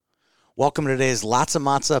Welcome to today's Lots of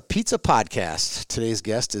Matza Pizza Podcast. Today's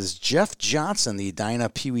guest is Jeff Johnson, the Edina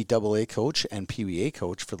PeeWee AA coach and PeeWee A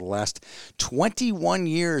coach for the last 21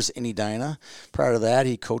 years in Edina. Prior to that,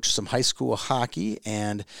 he coached some high school hockey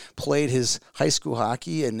and played his high school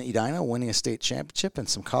hockey in Edina, winning a state championship, and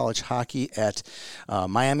some college hockey at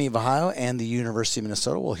Miami of Ohio and the University of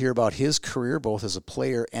Minnesota. We'll hear about his career both as a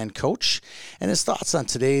player and coach and his thoughts on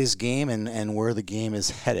today's game and where the game is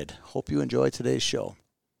headed. Hope you enjoy today's show.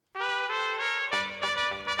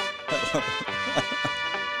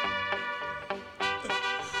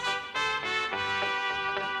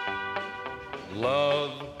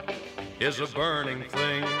 Love is a burning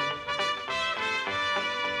thing,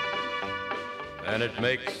 and it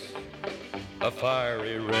makes a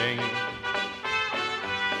fiery ring.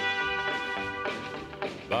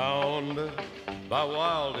 Bound by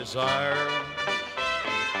wild desire,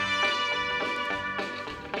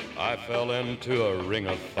 I fell into a ring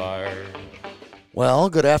of fire. Well,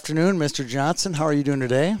 good afternoon, Mr. Johnson. How are you doing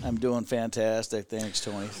today? I'm doing fantastic. Thanks,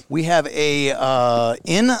 Tony. We have a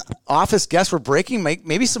in-office guest. We're breaking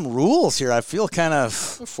maybe some rules here. I feel kind of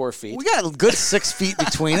 4 feet. We got a good 6 feet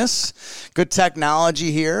between us. Good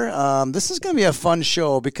technology here. This is going to be a fun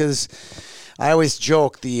show because I always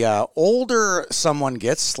joke, the older someone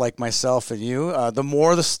gets, like myself and you,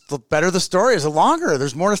 the better the story is, the longer.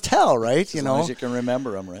 There's more to tell, right? As long as you can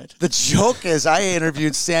remember them, right? The joke is I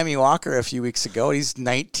interviewed Sammy Walker a few weeks ago. He's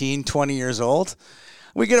 19, 20 years old.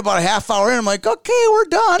 We get about a half hour in, I'm like, okay, we're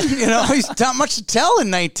done. He's not much to tell in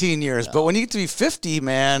 19 years. No. But when you get to be 50,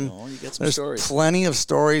 man, you get some there's stories. Plenty of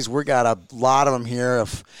stories. We got a lot of them here.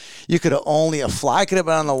 If you could only, a fly could have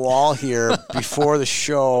been on the wall here before the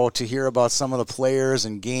show to hear about some of the players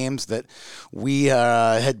and games that we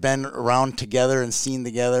had been around together and seen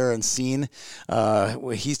together and seen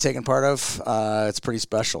he's taken part of. It's pretty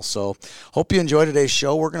special. So hope you enjoyed today's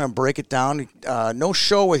show. We're going to break it down. No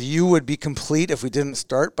show with you would be complete if we didn't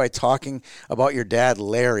start by talking about your dad,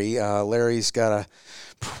 Larry. Larry's got a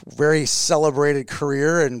very celebrated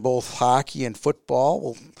career in both hockey and football.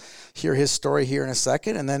 We'll hear his story here in a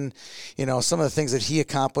second. And then, some of the things that he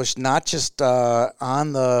accomplished, not just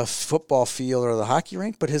on the football field or the hockey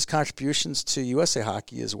rink, but his contributions to USA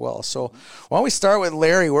Hockey as well. So why don't we start with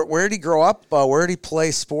Larry? Where did he grow up? Where did he play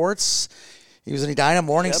sports? He was an Edina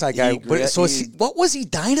Morningside guy. What was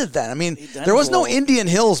Edina then? I mean, there was no Indian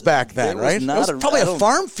Hills back then, right? It was probably a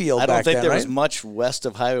farm field back then, I don't think there was right? much west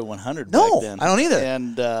of Highway 100 no, back then. I don't either.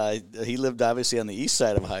 And he lived, obviously, on the east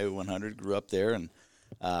side of Highway 100, grew up there, and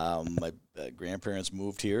my grandparents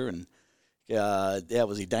moved here, and it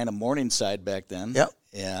was Edina Morningside back then. Yep.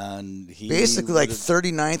 And he basically like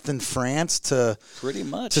 39th in France to pretty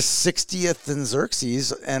much to 60th in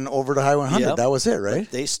Xerxes and over to Highway 100. Yep. That was it, right?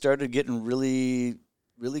 But they started getting really,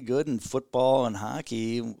 really good in football and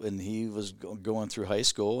hockey when he was going through high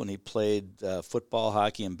school, and he played football,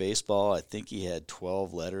 hockey, and baseball. I think he had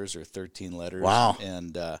 12 letters or 13 letters. Wow.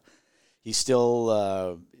 And he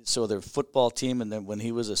still so their football team, and then when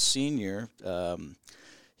he was a senior,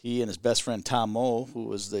 he and his best friend Tom Moe,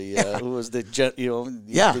 you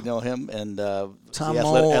know him, and Tom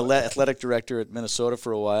the athletic director at Minnesota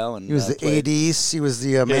for a while, and he was the AD. He was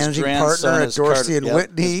the managing partner at Dorsey and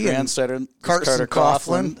Whitney, his grandson Carter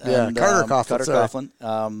Coughlin. Carter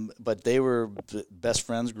Coughlin. But they were best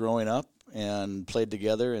friends growing up and played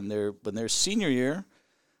together. And when their senior year,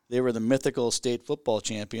 they were the mythical state football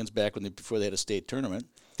champions before they had a state tournament.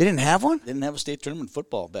 They didn't have one? They didn't have a state tournament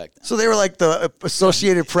football back then. So they were like the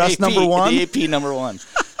Associated Press number one? The AP number one.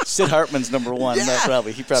 Sid Hartman's number one. Yeah.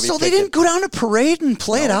 He probably so they didn't go down to parade and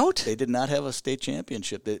play it out? They did not have a state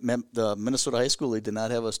championship. The Minnesota High School League did not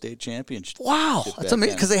have a state championship. Wow. That's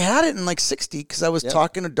amazing, because they had it in like 60, because I was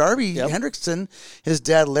talking to Darby Hendrickson, his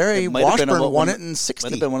dad Larry Washburn won it in 60.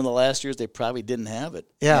 Might have been one of the last years they probably didn't have it.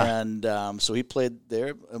 Yeah. And so he played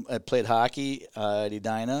there. I played hockey at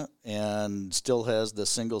Edina and still has the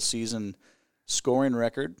single season scoring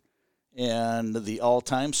record and the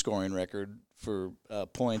all-time scoring record for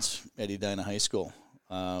points at Edina High School.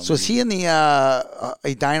 So is he in the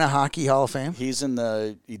Edina Hockey Hall of Fame? He's in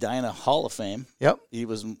the Edina Hall of Fame. Yep. He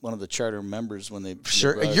was one of the charter members when they.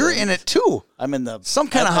 Sure, you're in it too. I'm in the some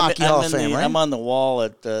kind of hockey Hall of Fame, right? I'm on the wall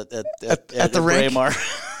at the rink. Braemar.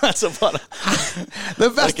 That's about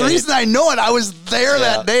the best reason I know it. I was there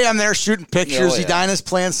that day. I'm there shooting pictures. Edina's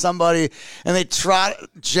playing somebody, and they trot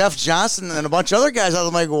Jeff Johnson and a bunch of other guys. I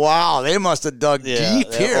was like, wow, they must have dug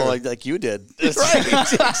deep here, like you did. Right,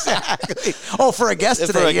 exactly. Oh, for a guest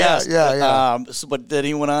today, for a guest. Yeah. But then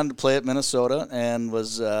he went on to play at Minnesota and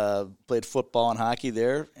was played football and hockey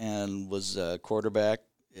there, and was quarterback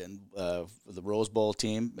in the Rose Bowl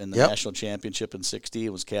team in the Yep. national championship in '60. He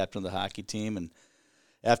was captain of the hockey team, and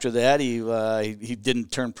after that, he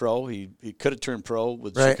didn't turn pro. He could have turned pro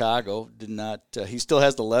with Right. Chicago. Did not. He still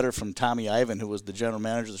has the letter from Tommy Ivan, who was the general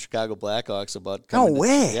manager of the Chicago Blackhawks, about coming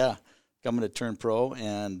coming to turn pro,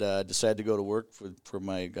 and decided to go to work for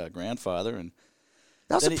my grandfather. And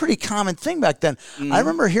That was a pretty common thing back then. I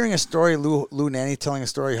remember hearing a story, Lou Nanny telling a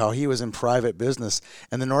story how he was in private business,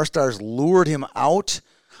 and the North Stars lured him out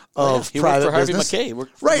of he private worked for Harvey business. McKay. He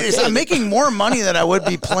worked for Right, McKay. I'm making more money than I would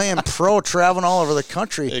be playing pro, traveling all over the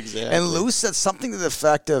country. Exactly. And Lou said something to the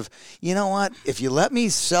effect of, you know what, if you let me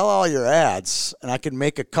sell all your ads, and I can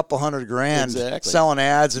make a couple $100,000 selling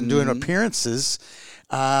ads and doing appearances,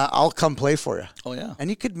 I'll come play for you. Oh, yeah. And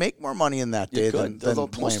you could make more money in that day than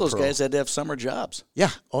most of those guys had to have summer jobs. Yeah.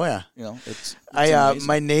 Oh, yeah. You know, it's amazing.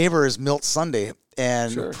 My neighbor is Milt Sunday,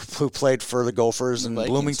 and Sure. who played for the Gophers and Vikings,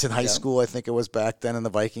 Bloomington High yeah. School, I think it was back then, in the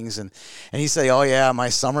Vikings, and he said, "Oh yeah, my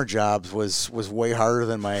summer job was way harder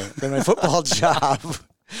than my football job."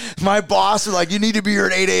 My boss was like, "You need to be here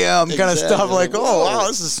at 8 a.m." kind of stuff. Like, "Oh wow,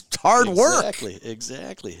 this is hard work."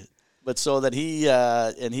 Exactly. But so that he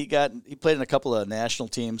played in a couple of national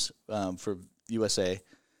teams for USA.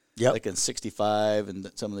 Yep. Like in '65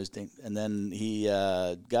 and some of these things, and then he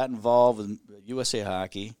got involved in USA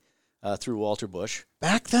Hockey through Walter Bush.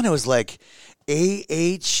 Back then, it was like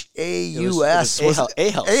AHAUS. A-House.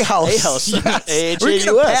 Yes. AHAUS. We're getting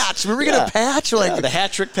a patch. Remember getting a patch? Like the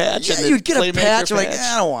hat trick patch. Yeah, and the you'd get a playmaker patch. You're like, patch.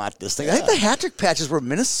 I don't want this thing. I think the hat trick patches were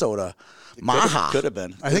Minnesota. Maha. Could have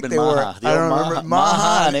been. I think they Maha. were. I don't remember.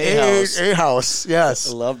 Maha and A-House. A-House. Yes.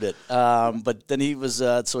 I loved it. But then he was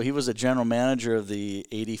he was a general manager of the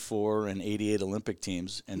 '84 and '88 Olympic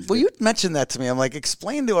teams. And Well, you mentioned that to me. I'm like,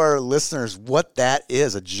 explain to our listeners what that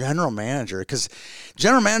is, a general manager. Because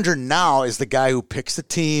general manager now is the guy who picks the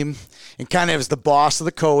team and kind of is the boss of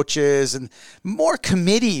the coaches and more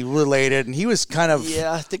committee related. And he was kind of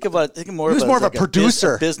think more. He was more of a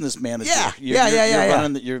producer, business manager.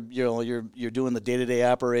 Yeah, You're doing the day-to-day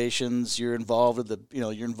operations. You're involved with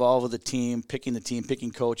the team,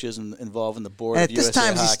 picking coaches, and involved in the board. And of at this USA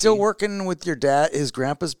time, Hockey. he's still working with your dad, his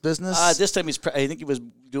grandpa's business. This time I think he was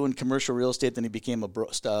doing commercial real estate. Then he became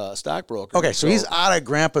a stockbroker. Okay, so he's out of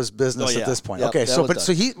grandpa's business at this point. Yep, okay,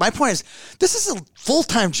 my point is, this is a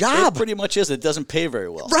full-time job. It pretty much is. It doesn't pay very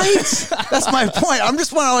well. Right. That's my point. I'm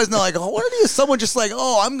just want to always know, like, what is someone just like,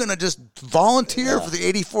 I'm going to just volunteer for the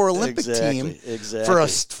 '84 Olympic team for a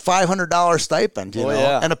 $500 stipend, you know,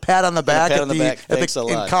 and a pat on the back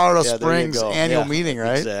in Colorado Springs annual meeting,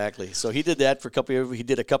 right? Exactly. So he did that for a couple of years. He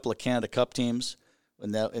did a couple of Canada Cup teams.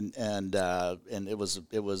 And it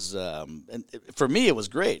was for me it was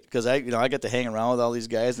great because I got to hang around with all these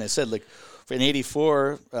guys, and I said, like, in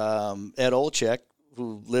 '84 Ed Olczyk,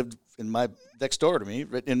 who lived in my next door to me,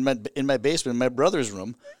 right in my basement in my brother's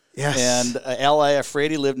room. Yes. And Al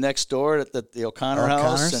Iafredi lived next door at the O'Connor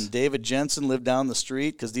house, and David Jensen lived down the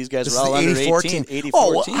street because these guys were all under 18.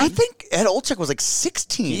 84 team. I think Ed Olczyk was like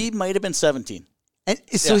 16. He might have been 17. And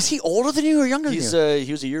so is he older than you or younger than you?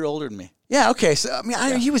 He was a year older than me. Yeah, okay. So, I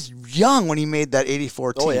mean, he was young when he made that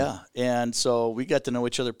 '84 team. Oh, yeah. And so we got to know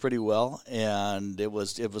each other pretty well, and it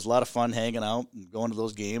was a lot of fun hanging out and going to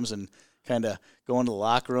those games and kind of going to the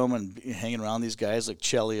locker room and hanging around these guys like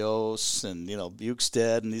Chelios and,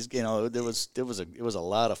 Bukestad and these, it was a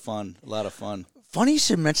lot of fun, Funny you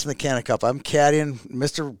should mention the Canada Cup. I'm caddying.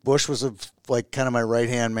 Mr. Bush was kind of my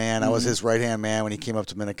right-hand man. I was his right-hand man when he came up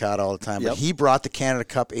to Minnetonka all the time. But he brought the Canada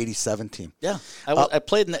Cup '87 team. Yeah, I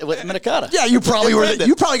played with Minnetonka. Yeah, you probably were.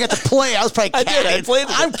 You probably got to play. I was probably caddying. I did. I played.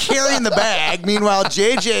 I'm carrying the bag. Meanwhile,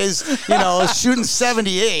 JJ's shooting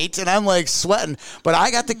 78, and I'm like sweating. But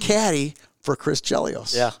I got the caddy for Chris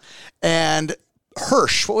Chelios. Yeah, and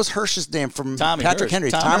Hirsch. What was Hirsch's name from Tommy Patrick Hirsch.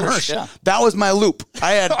 Henry? Tom Hirsch. Yeah. That was my loop.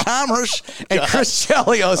 I had Tom Hirsch and Chris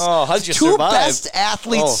Chelios. Oh, how'd you two survive? Best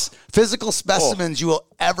athletes, physical specimens you will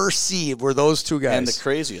ever see were those two guys. And the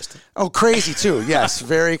craziest. Oh, crazy too. Yes,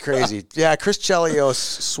 very crazy. Yeah, Chris Chelios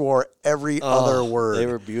swore every other word. They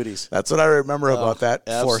were beauties. That's what I remember about that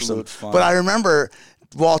foursome. But I remember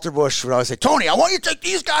Walter Bush would always say, "Tony, I want you to take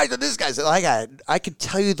these guys and these guys." And I could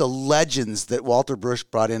tell you the legends that Walter Bush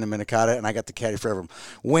brought into Minnetonka, and I got the caddy for everyone.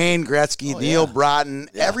 Wayne Gretzky, Neil Broughton,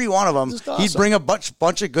 every one of them. Awesome. He'd bring a bunch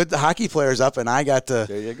of good hockey players up, and I got to.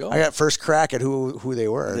 There you go. I got first crack at who they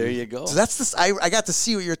were. There you go. So that's this. I got to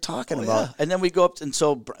see what you're talking about. Yeah. And then we go up, and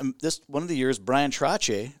so this one of the years, Brian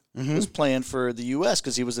Trache was playing for the U.S.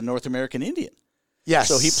 because he was a North American Indian. Yes.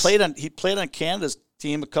 So he played on Canada's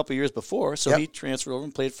team a couple years before, so he transferred over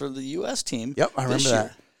and played for the U.S. team. Yep, I remember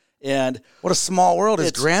that. And what a small world.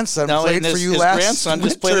 His grandson played for you last. His grandson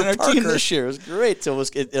just played on our team this year. It was great. So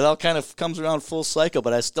it all kind of comes around full cycle.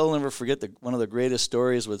 But I still never forget one of the greatest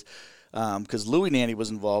stories was because Louie Nanny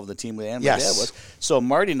was involved in the team and my dad was. So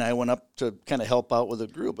Marty and I went up to kind of help out with a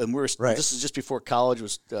group, and this is just before college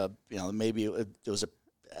was. Maybe it was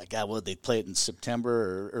they played in September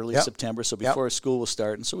or early September, so before school was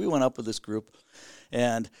starting. So we went up with this group,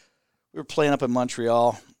 and we were playing up in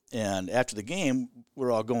Montreal. And after the game,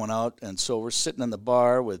 we're all going out, and so we're sitting in the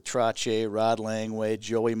bar with Trache, Rod Langway,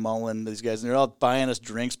 Joey Mullen, these guys, and they're all buying us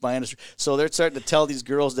drinks. So they're starting to tell these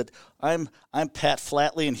girls that I'm Pat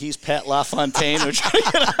Flatley and he's Pat LaFontaine,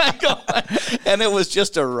 and it was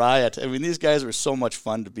just a riot. I mean, these guys were so much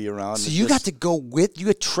fun to be around. So you got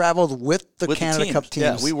traveled with the Canada Cup teams.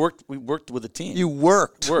 Yeah, we worked with the team. You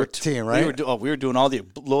worked with the team, right? We were doing all the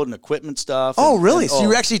loading equipment stuff. Oh, really? So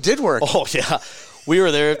you actually did work? Oh, yeah. We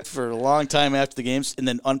were there for a long time after the games, and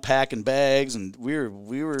then unpacking bags, and we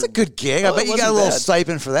were. It's a good gig. I bet you got a little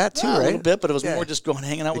stipend for that too, right? A little bit, but it was more just going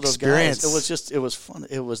hanging out with those guys. It was fun.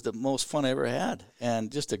 It was the most fun I ever had,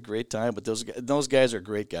 and just a great time. But those guys are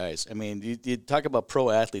great guys. I mean, you talk about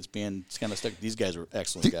pro athletes being kind of stuck. These guys were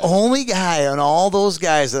excellent guys. The only guy on all those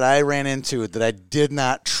guys that I ran into that I did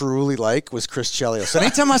not truly like was Chris Chelios. So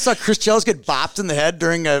anytime I saw Chris Chelios get bopped in the head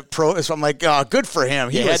during a pro, so I'm like, oh, good for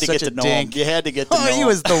him. He was such a dink. You had to get. He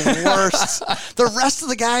was the worst. The rest of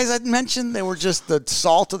the guys I'd mentioned, they were just the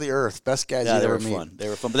salt of the earth. Best guys you'd ever meet. Fun. They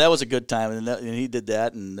were fun. But that was a good time, and he did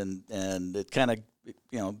that, and it kind of, it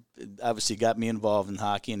obviously got me involved in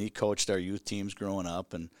hockey, and he coached our youth teams growing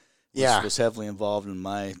up, and was heavily involved in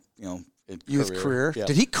my, youth career. Yeah.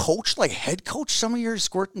 Did he coach, like head coach some of your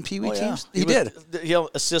Squirt and PeeWee teams? He did.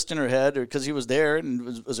 Assistant or head, because he was there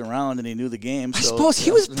and was around and he knew the game. I suppose he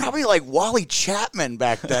was probably like Wally Chapman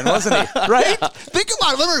back then, wasn't he? Right? Think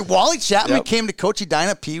about it. Remember, Wally Chapman came to coach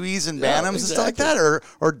Edina PeeWees and Bantams and stuff like that, or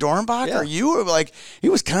Dornbach, or you were like, he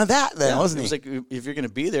was kind of that then, wasn't he? It was like, if you're going to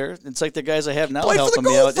be there, it's like the guys I have now helping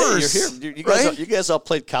me out. Hey, you're here. You guys all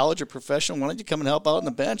played college or professional. Why don't you come and help out on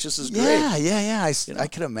the bench? This is great. Yeah. I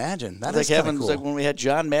could imagine. That is having cool. Like when we had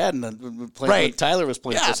John Madden and playing, Tyler was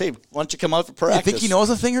playing. Yeah. Hey, why don't you come out for practice? You think he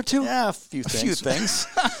knows a thing or two? Yeah, a few things.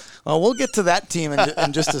 Well, we'll get to that team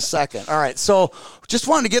in just a second. All right, so just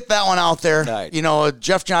wanted to get that one out there. Right.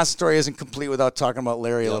 Jeff Johnson's story isn't complete without talking about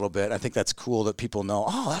Larry a little bit. I think that's cool that people know,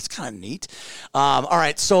 that's kind of neat. All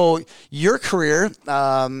right, so your career, you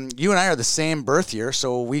and I are the same birth year,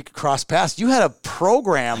 so we crossed paths. You had a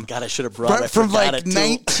program. God, I should have brought it. From like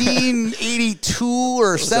 1982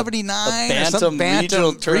 or 79 or some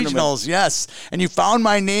Bantam regionals, yes. And you found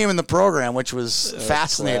my name in the program, which was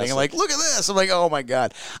fascinating. I'm like, look at this. I'm like, oh, my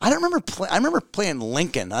God. I remember playing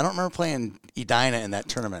Lincoln. I don't remember playing Edina in that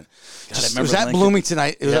tournament. God, I remember was that Bloomington?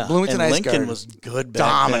 It was at Bloomington Ice Lincoln Garden. was good,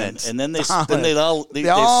 dominant, then. And then they split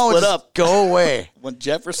up. Go away. When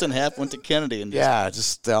Jefferson went to Kennedy, and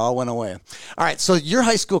they all went away. All right, so your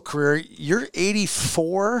high school career, your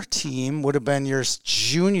 '84 team would have been your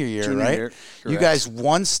junior year, right? You guys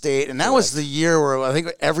won state, and that was the year where I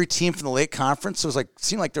think every team from the Lake Conference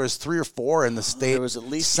seemed like there was 3 or 4 in the state. There was at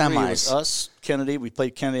least semis. 3. It was us, Kennedy. We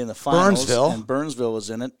played Kennedy in the finals. Burnsville. And Burnsville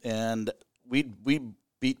was in it, and we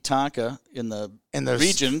beat Tonka in the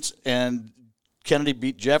regions, and Kennedy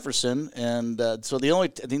beat Jefferson, and so I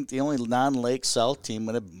think the only non-Lake South team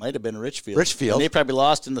might have been Richfield. And they probably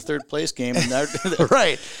lost in the third place game.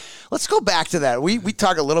 Right. Let's go back to that. We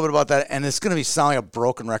talk a little bit about that, and it's going to be sounding like a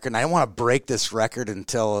broken record. And I don't want to break this record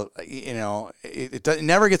until it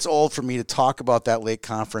never gets old for me to talk about that Lake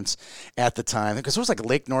Conference at the time, because it was like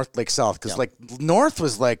Lake North, Lake South. Because like North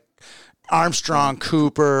was like Armstrong,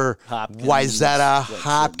 Cooper, Hopkins, Wayzata,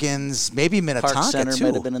 Hopkins, maybe Minnetonka Park Center too.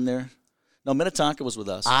 Might have been in there. No, Minnetonka was with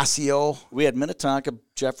us. Osseo. We had Minnetonka,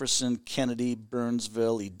 Jefferson, Kennedy,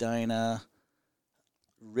 Burnsville, Edina,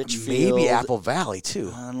 Richfield. Maybe Apple Valley,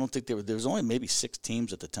 too. I don't think there was only maybe 6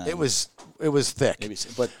 teams at the time. It was thick.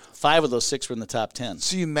 But 5 of those 6 were in the top 10.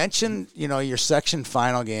 So you mentioned, your section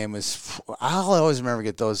final game I'll always remember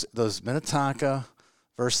get those Minnetonka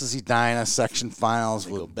versus Edina section finals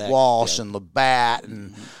with Walsh and Labatt,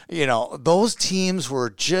 and those teams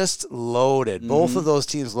were just loaded. Both of those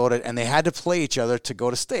teams loaded, and they had to play each other to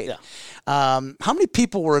go to state. Yeah. How many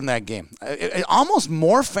people were in that game? Almost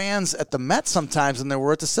more fans at the Met sometimes than there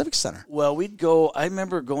were at the Civic Center. Well, I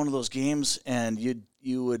remember going to those games, and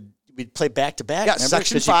we'd play back to back. Yeah,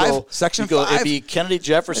 section 5. Section 5. It'd be Kennedy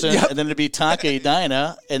Jefferson, and then it'd be Tonka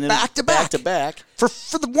Edina, and then back to back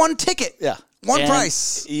for the one ticket. Yeah. One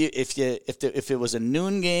price. If it was a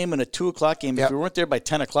noon game and a 2:00 game, if you weren't there by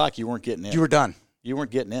 10:00, you weren't getting in. You were done. you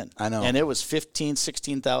weren't getting in. I know. And it was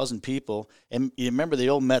 16,000 people. And you remember the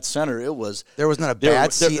old Met Center, it was... There was not a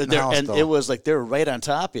bad seat in the house, and though. it was like they were right on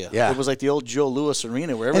top of you. Yeah. It was like the old Joe Louis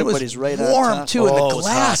Arena where everybody's right on top. It was top. warm, too, and the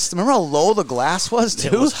glass. Remember how low the glass was, too?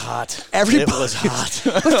 It was hot. Everybody, it was hot.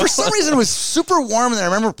 But for some reason, it was super warm in there.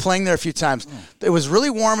 I remember playing there a few times. It was really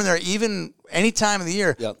warm in there, even any time of the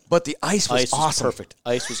year. Yep. But the ice was awesome. Perfect.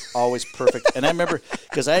 Ice was always perfect. And I remember,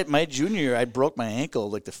 because my junior year, I broke my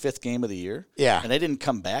ankle like the 5th game of the year. Yeah. And I didn't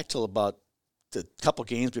come back till about a couple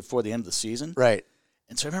games before the end of the season. Right.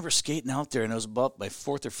 And so I remember skating out there, and it was about my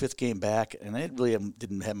 4th or 5th game back, and I really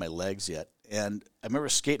didn't have my legs yet. And I remember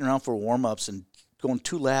skating around for warm-ups and going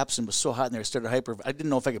 2 laps, and it was so hot in there. I started hyper. I didn't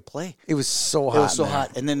know if I could play. It was so hot. It was so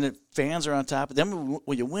hot. And then the fans are on top. Then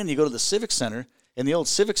when you win, you go to the Civic Center. And the old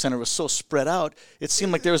Civic Center was so spread out, it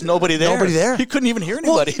seemed like there was nobody there. Nobody there. You couldn't even hear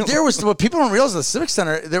anybody. Well, there was what people don't realize. The Civic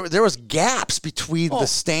Center, there was gaps between the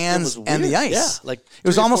stands and the ice. Yeah, like it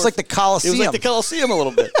was almost like the Coliseum. It was like the Coliseum a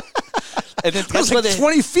little bit. And then it was like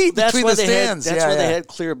 20 feet between the stands. That's why they had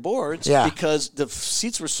clear boards, because the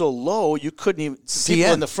seats were so low, you couldn't even see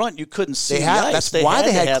people in the front. You couldn't see the ice. That's why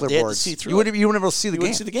they had clear boards. You wouldn't be able to see the game. You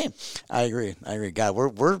wouldn't see the game. I agree. God, we're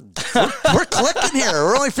clicking here.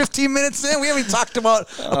 We're only 15 minutes in. We haven't even talked about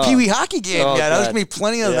a Pee Wee hockey game yet. There's going to be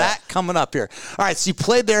plenty of that coming up here. All right, so you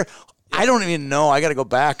played there. I don't even know. I got to go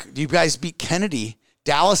back. You guys beat Kennedy.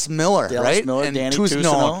 Dallas Miller, right? Miller, and Danny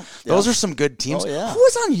Tucson. Those are some good teams. Oh, yeah. Who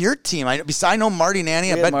was on your team? I know Marty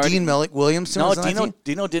Nanny. I bet Dean Williamson was on that team.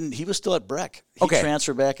 Dino didn't. He was still at Breck. He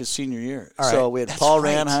transferred back his senior year. All right. So we had Paul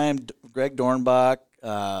Ranheim, Greg Dornbach.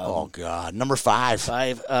 Number 5.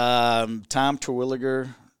 Tom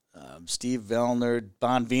Terwilliger, Steve Vellner,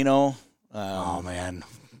 Bonvino.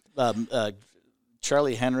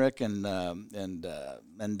 Charlie Henrik and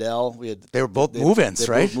Mendel. They were both move-ins,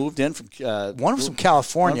 right? Both moved in from one was from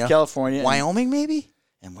California. Wyoming, maybe.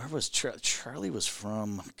 And where was Charlie? Was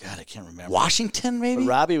from? God, I can't remember. Washington, maybe. But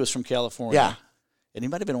Robbie was from California. Yeah, and he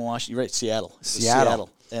might have been in Washington. You're right, Seattle.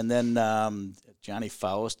 Seattle. And then Johnny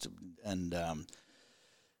Faust and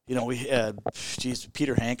we had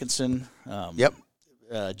Peter Hankinson.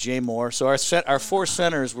 Jay Moore. So our 4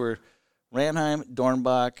 centers were Ranheim,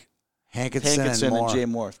 Dornbach, Hankinson and Jay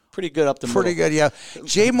Moore. Pretty good up the middle. Pretty good, yeah.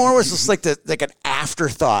 Jay Moore was just like an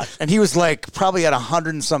afterthought, and he was like probably at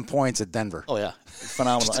 100 and some points at Denver. Oh yeah,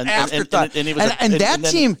 phenomenal. And afterthought. And that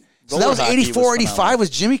team. So that was 84, 85. Was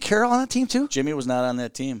Jimmy Carroll on that team too? Jimmy was not on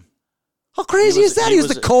that team. How crazy is that? He was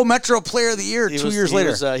the Co-Metro Player of the Year 2 years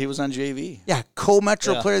later. He was on JV. Yeah,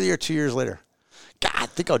 Co-Metro Player of the Year 2 years later. God,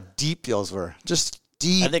 think how deep those were. Just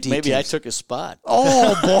deep. I think maybe teams. I took his spot.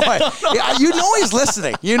 Oh boy, yeah, you know he's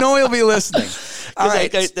listening. You know he'll be listening. All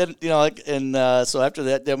right. So after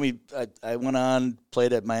that, then I went on,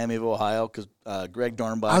 played at Miami of Ohio because Greg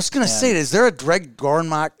Dornbach. I was going to say, is there a Greg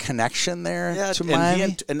Dornbach connection there to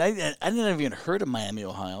Miami? I didn't even heard of Miami,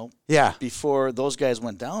 Ohio. Yeah. Before those guys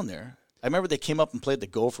went down there, I remember they came up and played the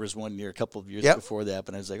Gophers one year, a couple of years before that,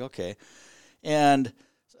 and I was like, okay. And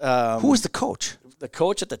who was the coach? The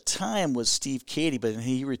coach at the time was Steve Cady, but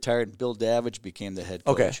he retired and Bill Davidge became the head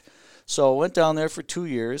coach. Okay. So I went down there for 2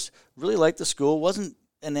 years. Really liked the school. Wasn't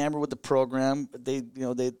enamored with the program. They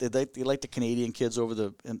like the Canadian kids over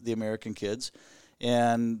the American kids.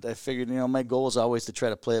 And I figured, my goal was always to try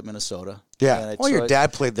to play at Minnesota. Yeah. Your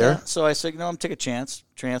dad played there. Yeah, so I said, I'm going to take a chance.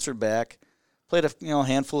 Transferred back. Played a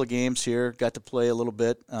handful of games here. Got to play a little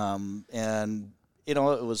bit. And it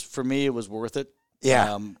was, for me, it was worth it.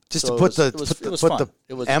 Yeah, just to put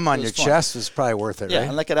the M on your chest was probably worth it, right? Yeah,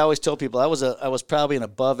 and like I always tell people, I was probably an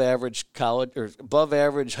above average college or above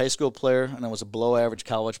average high school player, and I was a below average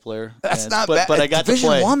college player. That's not bad. But I got to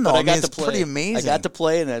play. Division I, though. I got to play. Pretty amazing. I got to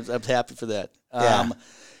play, and I'm happy for that.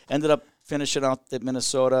 Ended up finishing out at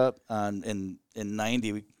Minnesota in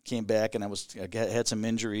 '90. We came back, and I had some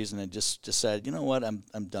injuries, and I just decided, you know what,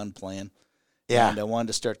 I'm done playing. Yeah, and I wanted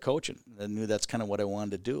to start coaching. I knew that's kind of what I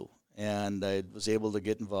wanted to do. And I was able to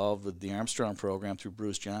get involved with the Armstrong program through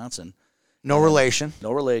Bruce Johnson. No relation.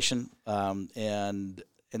 And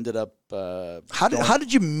ended up. How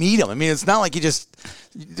did you meet him? I mean, it's not like you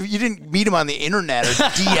didn't meet him on the internet or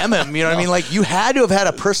DM him. You know what I mean? Like you had to have had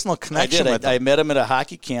a personal connection with him. I met him at a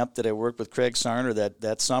hockey camp that I worked with Craig Sarner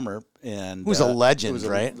that summer, and who's a legend,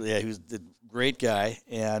 right? He was the great guy,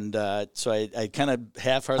 and so I kind of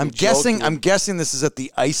half-heartedly I'm guessing this is at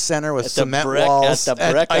the Ice Center with cement walls. At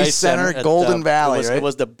the Breck Ice Center, Golden Valley, right? It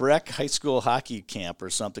was the Breck High School hockey camp or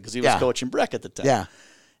something because he was coaching Breck at the time. Yeah.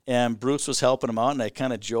 And Bruce was helping him out, and I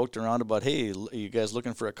kind of joked around about, hey, are you guys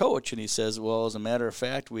looking for a coach? And he says, well, as a matter of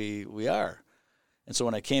fact, we are. And so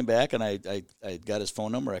when I came back and I got his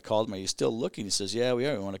phone number, I called him. Are you still looking? He says, yeah, we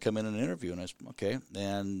are. We want to come in and interview. And I said, okay.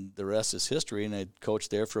 And the rest is history. And I coached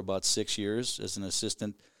there for about 6 years as an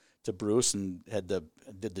assistant to Bruce, and did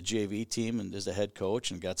the JV team and as the head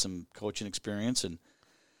coach, and got some coaching experience. And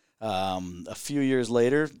a few years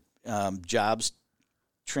later, jobs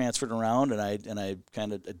transferred around, and I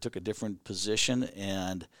kind of took a different position.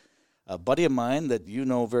 And a buddy of mine that you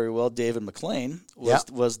know very well, David McLean,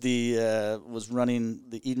 was running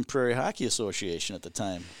the Eden Prairie Hockey Association at the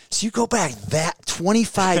time. So you go back that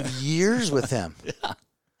 25 years with him. Yeah.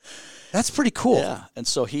 That's pretty cool. Yeah, and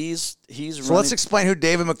so he's So let's explain who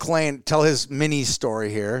David McLean. Tell his mini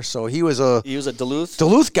story here. So he was a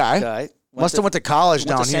Duluth guy. Must have went to college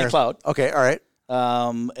down here. St. Cloud. Okay, all right.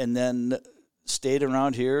 And then stayed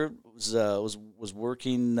around here. Was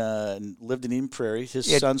working and lived in Eden Prairie.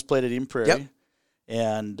 His sons played at Eden Prairie. Yep.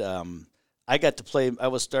 And I got to play. I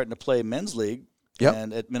was starting to play men's league. Yep.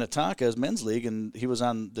 And at Minnetonka's men's league, and he was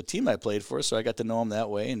on the team I played for, so I got to know him that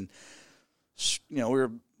way. And we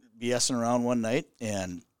were BSing around one night,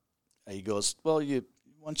 and he goes, "Well, why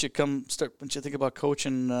don't you think about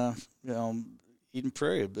coaching, Eden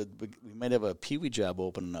Prairie? But we might have a PeeWee job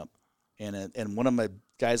opening up." And one of my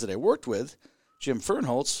guys that I worked with, Jim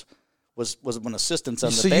Fernholtz, was an assistant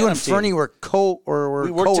on the Bantam team. So you and Fernie were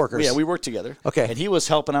co-workers? Yeah, we worked together. Okay. And he was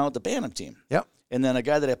helping out with the Bantam team. Yep. And then a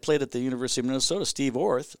guy that I played at the University of Minnesota, Steve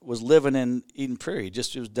Orth, was living in Eden Prairie.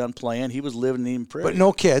 He was done playing. He was living in Eden Prairie. But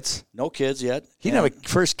no kids. No kids yet. He didn't have a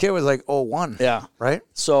first kid was like 01. Yeah. Right?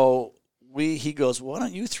 So he goes, why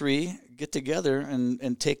don't you three get together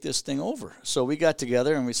and take this thing over? So we got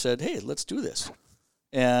together and we said, hey, let's do this.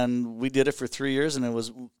 And we did it for 3 years, and it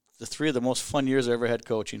was the 3 of the most fun years I ever had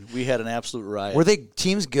coaching. We had an absolute riot. Were they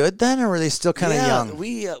teams good then, or were they still kind of young?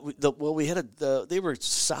 They were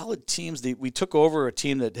solid teams. We took over a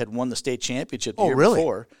team that had won the state championship the year really?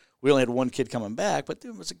 before. We only had one kid coming back, but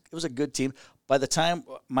it was a good team. By the time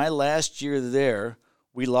my last year there,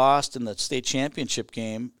 we lost in the state championship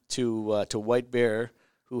game to White Bear,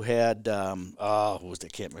 who had what was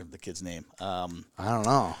that? Can't remember the kid's name. I don't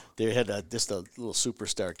know. They had just a little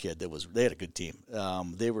superstar kid they had a good team.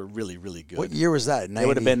 They were really, really good. What year was that? 90? It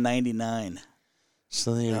would have been 99.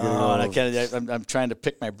 So then I'm trying to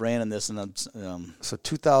pick my brain on this, and so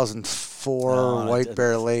 2004 White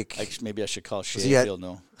Bear Lake. Maybe I should call Sheffield.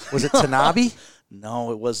 No, was it Tanabe?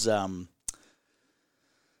 No, it was. It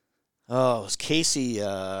was Casey.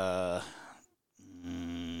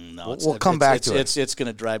 No, we'll come back to it. It's going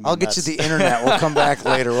to drive me I'll nuts. get you the internet. We'll come back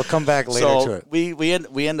later. We'll come back later to it.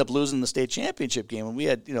 We end up losing the state championship game, and we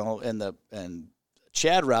had and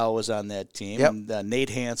Chad Rao was on that team, yep. And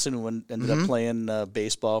Nate Hansen, who ended up playing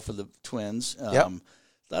baseball for the Twins. Yep. A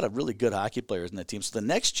lot of really good hockey players in that team. So the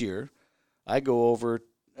next year, I go over.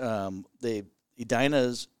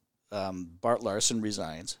 Edina's Bart Larson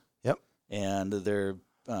resigns. Yep. And they're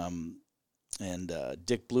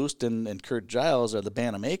Dick Blueston and Kurt Giles are the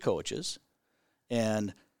Bantam A coaches,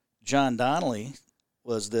 and John Donnelly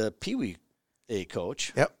was the PeeWee A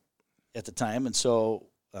coach. Yep. At the time, and so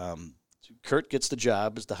Kurt gets the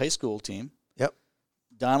job as the high school team. Yep.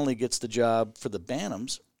 Donnelly gets the job for the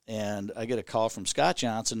Bantams, and I get a call from Scott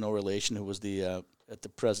Johnson, no relation, who was the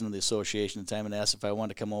president of the association at the time, and asked if I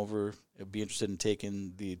wanted to come over and be interested in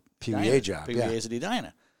taking the PeeWee A job. PeeWee A's at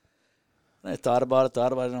Edina. And I thought about it, I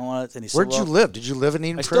don't want it. And he said, where'd you live? Did you live in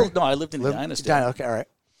Eden Prairie? I lived in Edina still. Edina, okay, all right.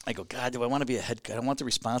 I go, God, do I want to be a head coach? I don't want the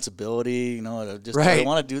responsibility, right. Do I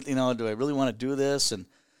want to do, do I really want to do this? And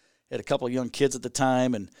I had a couple of young kids at the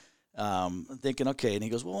time, and thinking, okay. And he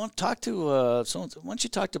goes, well, why don't you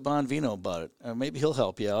talk to Bonvino about it? Maybe he'll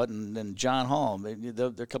help you out. And then John Hall, there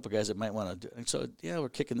are a couple of guys that might want to do it. And so, we're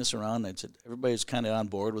kicking this around. And I said, everybody's kind of on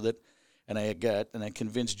board with it. And I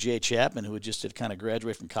convinced Jay Chapman, who had just kind of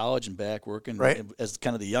graduated from college and back working as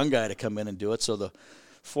kind of the young guy to come in and do it. So the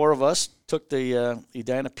 4 of us took the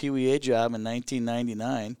Edina PeeWee AA job in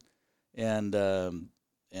 1999, and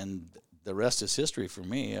the rest is history for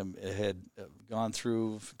me. I had gone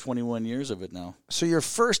through 21 years of it now. So your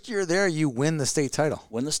first year there, you win the state title.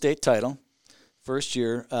 Win the state title. First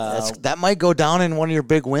year. That might go down in one of your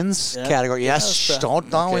big wins category. Yes, don't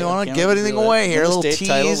we want to give anything away here. A little state tease.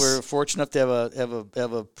 Title. We're fortunate enough to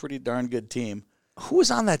have a pretty darn good team. Who was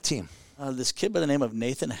on that team? This kid by the name of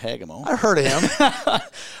Nathan Hagemo. I heard of him.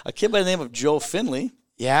 A kid by the name of Joe Finley.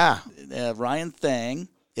 Yeah. Ryan Thang.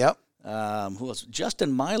 Yep. Who else?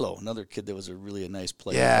 Justin Milo, another kid that was a nice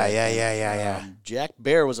player. Yeah. Jack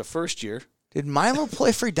Bear was a first year. Did Milo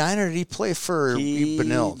play for Edina, or did he play for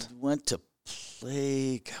Benilde? He went to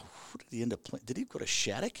play. God, who did he end up playing? Did he go to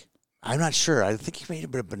Shattuck? I'm not sure. I think he made a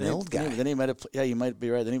bit of a Benilde guy. Then he might have. Yeah, you might be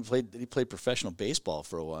right. Then he played professional baseball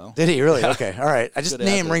for a while. Did he really? Okay, all right. I just Good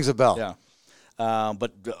name athlete. rings a bell. Yeah,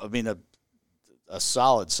 but I mean a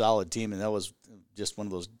solid team, and that was just one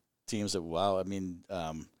of those teams that wow. I mean,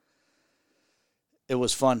 it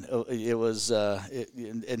was fun. It was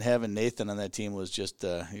and having Nathan on that team was just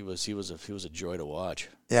he was a joy to watch.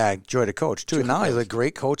 Yeah, I enjoyed to coach too. Now he's a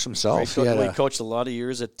great coach himself. He coached a lot of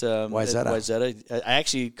years at Wayzata. I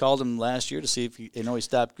actually called him last year to see if he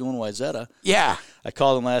stopped going Wayzata. Yeah, I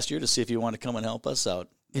called him last year to see if he wanted to come and help us out.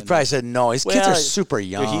 He probably said no. His kids are super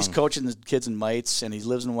young. He's coaching the kids in Mites, and he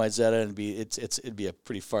lives in Wayzata, and it'd be a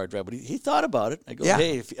pretty far drive. But he thought about it. I go,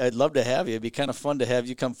 hey, I'd love to have you. It'd be kind of fun to have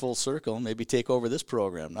you come full circle and maybe take over this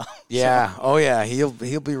program now. Yeah. Oh yeah. He'll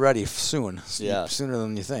be ready soon. Yeah. Sooner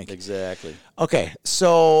than you think. Exactly. Okay.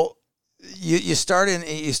 So you start in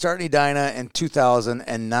Edina in 2000,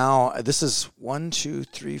 and now this is 1, 2,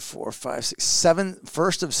 3, 4, 5, 6, 7.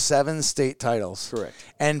 First of 7 state titles. Correct.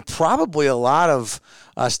 And probably a lot of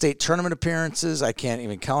state tournament appearances. I can't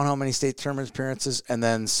even count how many state tournament appearances, and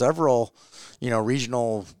then several,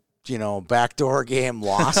 regional, backdoor game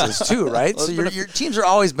losses too, right? So your teams are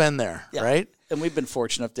always been there, right? And we've been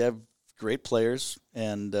fortunate enough to have great players,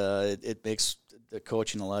 and it makes the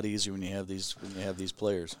coaching a lot easier when you have these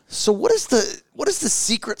players. So what is the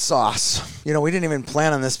secret sauce? We didn't even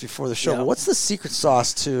plan on this before the show, but what's the secret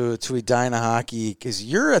sauce to Edina hockey? Because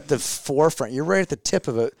you're at the forefront. You're right at the tip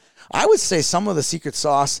of it. I would say some of the secret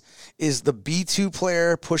sauce is the B2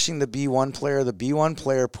 player pushing the B1 player, the B1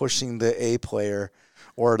 player pushing the A player,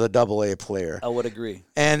 or the AA player. I would agree.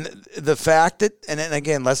 And the fact that, and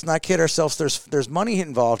again, let's not kid ourselves, there's money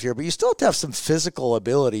involved here, but you still have to have some physical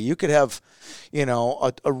ability. You could have,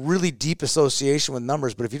 a really deep association with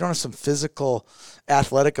numbers, but if you don't have some physical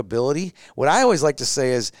athletic ability, what I always like to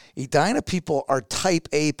say is Edina people are type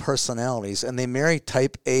A personalities, and they marry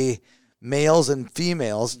type A males and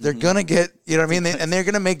females. They're going to get, and they're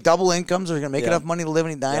going to make double incomes. They're going to make enough money to live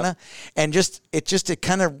in Edina. And it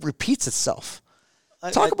kind of repeats itself.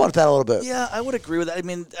 Talk about that a little bit. Yeah, I would agree with that. I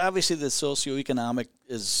mean, obviously the socioeconomic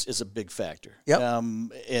is a big factor.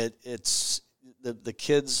 Yep. It's the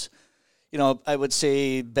kids, I would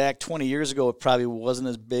say back 20 years ago it probably wasn't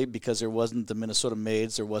as big because there wasn't the Minnesota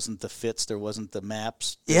Maids, there wasn't the Fits, there wasn't the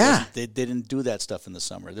Maps. They didn't do that stuff in the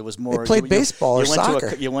summer. There was more. They played baseball or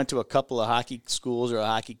soccer. You went to a couple of hockey schools or a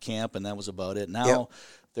hockey camp, and that was about it. Now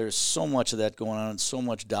there's so much of that going on and so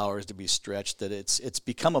much dollars to be stretched that it's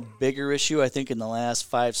become a bigger issue, I think, in the last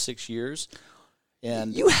 5-6 years.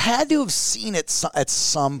 And you had to have seen it at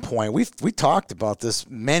some point. We talked about this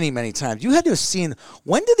many times. You had to have seen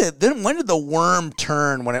when did the worm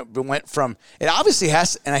turn when it went from it obviously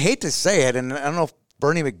has, and I hate to say it, and I don't know if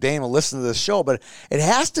Bernie McBain will listen to this show, but it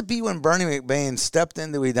has to be when Bernie McBain stepped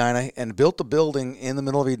into Edina and built a building in the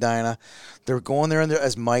middle of Edina. They're going there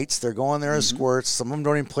as mites. They're going there as squirts. Some of them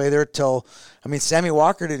don't even play there till. I mean, Sammy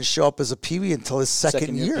Walker didn't show up as a peewee until his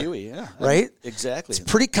second year. Peewee, yeah, right? Exactly. It's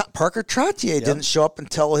pretty. Parker Trottier didn't show up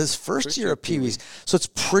until his first year of peewees. So it's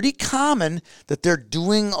pretty common that they're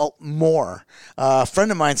doing more. A friend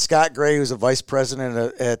of mine, Scott Gray, who's a vice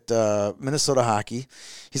president at Minnesota Hockey,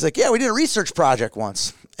 he's like, yeah, we did a research project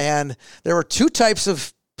once, and there were 2 types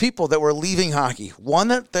of people that were leaving hockey. One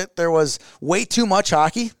that there was way too much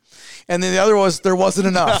hockey, and then the other was there wasn't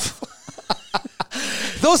enough.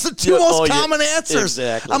 Those are the 2 most common answers.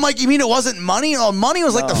 Exactly. I'm like, you mean it wasn't money? Oh, money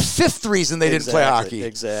was like the 5th reason they didn't play hockey.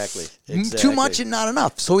 Exactly. Too much and not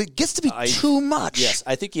enough. So it gets to be too much. Yes,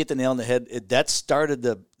 I think you hit the nail on the head. That started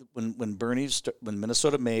when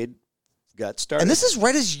Minnesota Made got started. And this is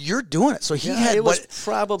right as you're doing it. So he had it was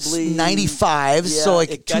probably 95. So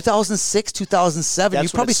like 2006, 2007, you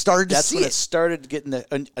probably started to see it. That's when it started getting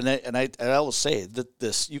and I will say that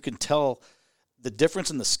this, you can tell the difference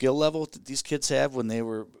in the skill level that these kids have when they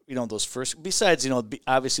were, those first, besides,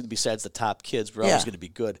 obviously besides the top kids, we're always going to be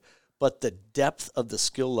good. But the depth of the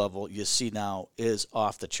skill level you see now is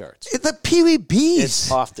off the charts. The Pee-wee Bees.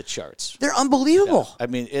 It's off the charts. They're unbelievable. Yeah. I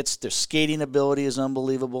mean, their skating ability is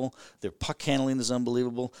unbelievable. Their puck handling is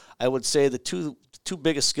unbelievable. I would say the two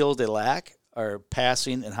biggest skills they lack are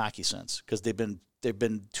passing and hockey sense because they've been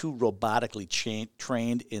too robotically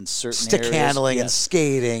trained in certain areas. Stick handling and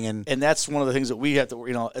skating. And that's one of the things that we have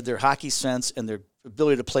to, their hockey sense and their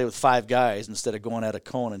ability to play with 5 guys instead of going at a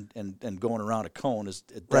cone and going around a cone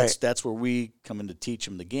that's where we come in to teach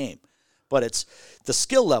them the game. But it's the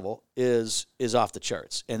skill level is off the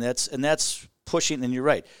charts, and that's pushing. And you're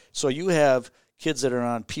right. So you have kids that are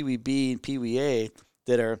on Pee-wee B and Pee-wee A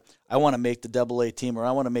that are, I want to make the AA team, or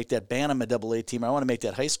I want to make that Bantam a AA team, or I want to make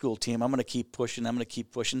that high school team. I'm going to keep pushing.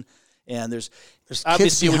 And there's kids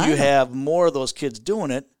obviously when you behind them. have more of those kids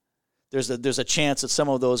doing it, there's a chance that some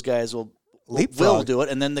of those guys will Leapfrog. do it,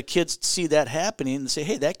 and then the kids see that happening and say,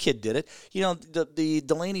 "Hey, that kid did it." You know, the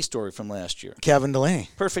Delaney story from last year. Kevin Delaney.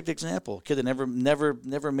 Perfect example. Kid that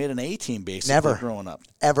never made an A team basically Never. growing up.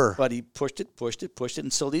 Ever. But he pushed it,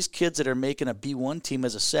 and so these kids that are making a B1 team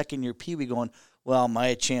as a second-year peewee going, well,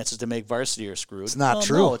 my chances to make varsity are screwed. It's not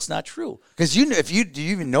true. No, it's not true. Because do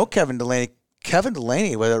you even know Kevin Delaney? Kevin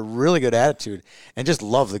Delaney with a really good attitude and just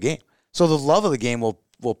love the game. So the love of the game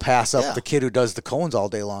will pass up the kid who does the cones all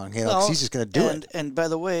day long. You know, 'cause he's just going to do it. And by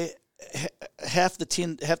the way, half the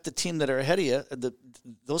team that are ahead of you,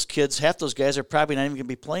 those kids, half those guys are probably not even going to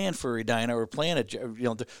be playing for Edina or playing at, they're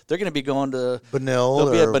going to be going to Benilde.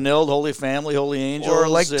 They'll be at Benilde, Holy Family, Holy Angels, or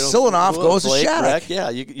like Silanoff goes to Shattuck. Breck. Yeah,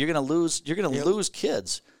 you're going to lose. You're going to lose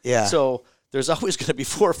kids. Yeah. So there's always going to be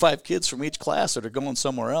 4 or 5 kids from each class that are going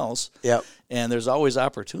somewhere else. Yep. And there's always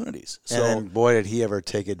opportunities. So And boy, did he ever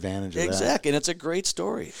take advantage of that. exactly, and it's a great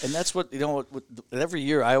story. And that's what every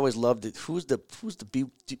year I always loved it. Who's the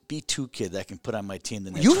B2 kid that I can put on my team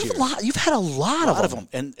the next year? You've had a lot of them.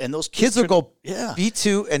 And those Kids will go yeah.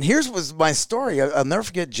 B2. And here's was my story. I'll never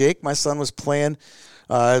forget Jake. My son was playing.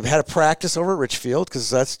 Had a practice over at Richfield because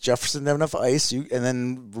that's Jefferson didn't have enough ice. And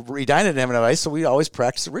then Edina didn't have enough ice, so we always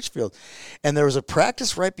practiced at Richfield. And there was a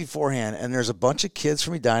practice right beforehand, and there's a bunch of kids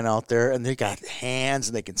from Edina out there, and they got hands,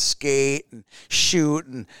 and they can skate and shoot.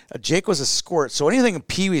 And Jake was a squirt, so anything in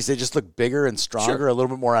Pee-wees, they just look bigger and stronger, a little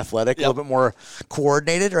bit more athletic, a little bit more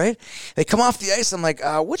coordinated, right? They come off the ice, I'm like,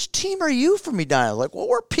 which team are you from Edina? Like, well,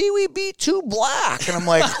 we're Pee-wee B2 Black. And I'm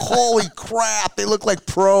like, holy crap, they look like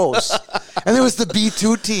pros. And it was the B2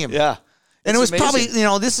 team. Yeah. And it was amazing.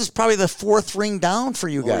 probably, this is probably the 4th ring down for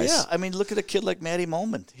you guys. Yeah, I mean, look at a kid like Matty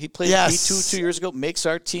Molman. He played B2 2 years ago, makes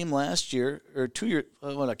our team last year, or 2 years,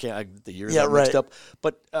 the years are mixed up,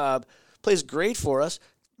 but plays great for us.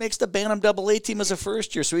 Makes the Bantam AA team as a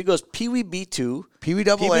first year. So he goes Pee-wee B2, Pee-wee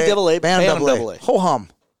AA, Bantam AA. Ho hum.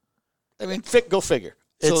 I mean, go figure.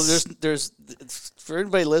 So there's for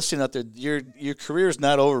everybody listening out there, your career is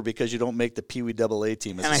not over because you don't make the Pee-wee AA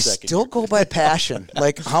team as a second. And I still go by passion,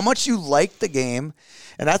 like how much you like the game,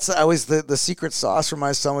 and that's always the secret sauce for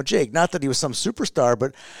my son with Jake. Not that he was some superstar,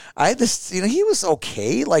 but I had this. He was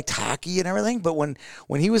okay, liked hockey and everything. But when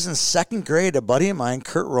he was in 2nd grade, a buddy of mine,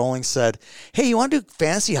 Kurt Rowling, said, "Hey, you want to do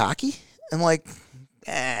fantasy hockey?" I'm like,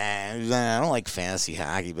 I don't like fantasy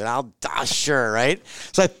hockey, but I'll sure, right?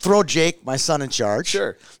 So I throw Jake, my son, in charge.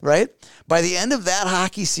 Sure. Right? By the end of that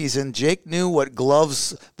hockey season, Jake knew what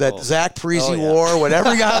gloves that Zach Parisi wore,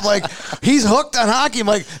 whatever he got. Like, he's hooked on hockey. I'm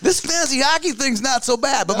like, this fantasy hockey thing's not so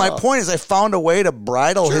bad. But my point is I found a way to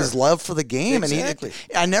bridle his love for the game. Exactly.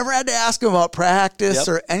 And I never had to ask him about practice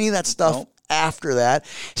or any of that stuff. Nope. After that,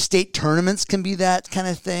 state tournaments can be that kind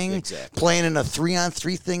of thing. Exactly. Playing in a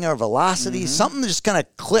 3-on-3 thing or velocity, something that just kind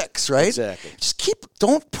of clicks, right? Exactly. Just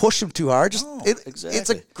don't push them too hard. It's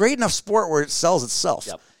a great enough sport where it sells itself.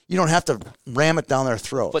 Yep. You don't have to ram it down their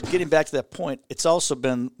throat. But getting back to that point, it's also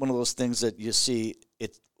been one of those things that you see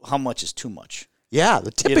how much is too much. Yeah,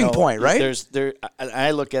 the tipping point, right?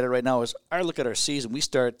 I look at it right now as I look at our season. We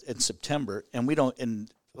start in September, and we don't.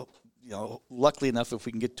 Luckily enough, if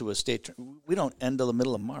we can get to a state, we don't end till the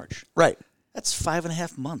middle of March. Right. That's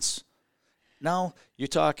 5.5 months. Now you're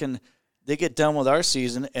talking. They get done with our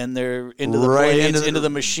season, and they're into the blades, into the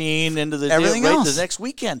machine, into the everything else the next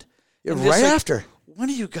weekend. Right after. When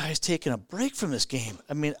are you guys taking a break from this game?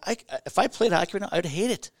 I mean, if I played hockey right now, I'd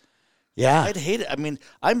hate it. Yeah, I'd hate it. I mean,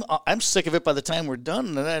 I'm sick of it by the time we're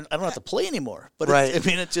done, and I don't have to play anymore. But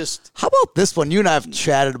it just. How about this one? You and I have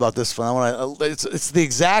chatted about this one. I want to. It's the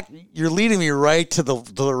exact. You're leading me right to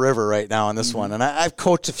the river right now on this one, and I've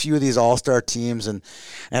coached a few of these all-star teams, and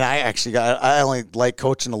I only like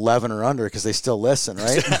coaching 11 or under because they still listen,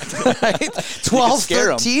 right? Right? 12,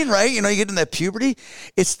 13, right? You get in that puberty.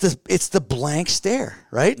 It's the blank stare,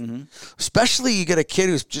 right? Mm-hmm. Especially you get a kid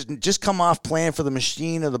who's just come off playing for the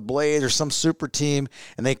machine or the Blades or some super team,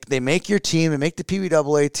 and they make your team, they make the Pee-wee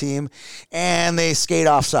AA team, and they skate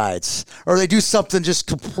off sides, or they do something just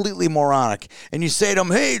completely moronic, and you say to them,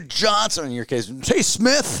 "Hey, Johnson," in your case, "Hey,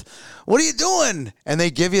 Smith, what are you doing?" And they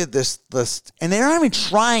give you this, and they're not even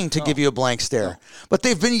trying to give you a blank stare, but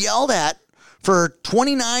they've been yelled at for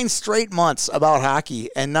 29 straight months about hockey,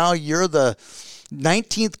 and now you're the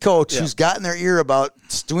 19th coach who's gotten their ear about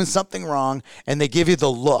doing something wrong, and they give you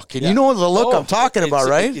the look. And you know the look I'm talking about,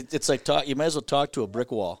 right? It's like you might as well talk to a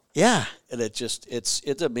brick wall. Yeah. And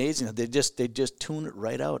it's amazing. They just tune it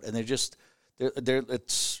right out, and you're just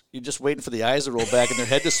waiting for the eyes to roll back and their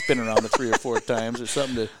head to spin around 3 or 4 times or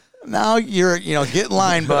something to. Now you're, get in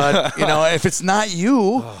line, bud. If it's not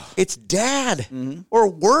you, it's dad or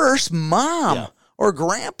worse, mom or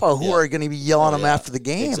grandpa who are going to be yelling them after the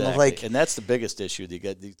game. Exactly. And that's the biggest issue. You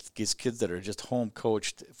got these kids that are just home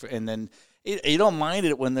coached, and then you don't mind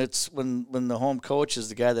it when the home coach is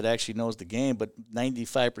the guy that actually knows the game, but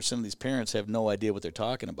 95% of these parents have no idea what they're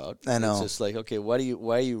talking about. I know. It's just like, okay, why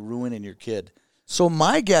are you ruining your kid? So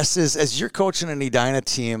my guess is, as you're coaching an Edina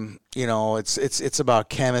team, it's about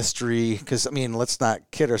chemistry. Because let's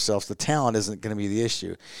not kid ourselves. The talent isn't going to be the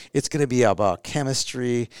issue. It's going to be about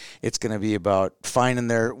chemistry. It's going to be about finding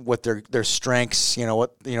their strengths.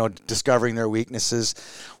 Discovering their weaknesses.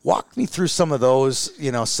 Walk me through some of those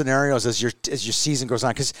scenarios as your season goes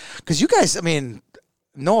on. Because you guys,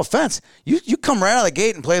 no offense, you come right out of the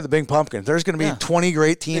gate and play the Big Pumpkin. There's going to be 20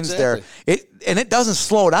 great teams there. It doesn't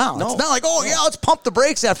slow down. No. It's not like, let's pump the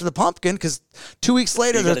brakes after the Pumpkin because 2 weeks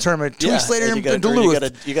later the tournament. 2 weeks later in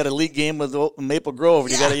Duluth. You got a league game with Maple Grove.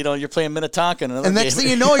 And you got you're playing Minnetonka. And next thing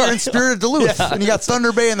you know, you're in Spirit of Duluth, and you got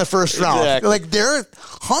Thunder Bay in the first round. Exactly. Like they're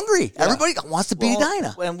hungry. Yeah. Everybody wants to beat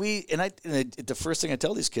Edina. And the first thing I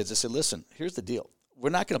tell these kids, I said, listen, here's the deal. We're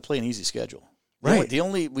not going to play an easy schedule. Right. The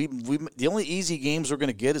only easy games we're going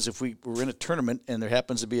to get is if we're in a tournament and there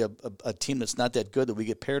happens to be a team that's not that good that we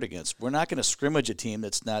get paired against. We're not going to scrimmage a team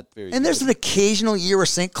that's not very good. And there's an occasional year where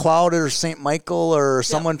St. Cloud or St. Michael or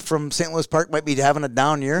someone from St. Louis Park might be having a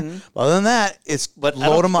down year. Mm-hmm. Other than that,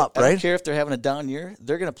 load them up, right? I don't care if they're having a down year.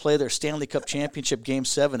 They're going to play their Stanley Cup Championship Game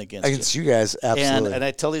 7 against you guys, absolutely. And I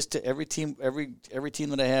tell this to every team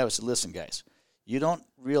that I have. I say, listen, guys, you don't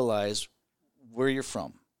realize where you're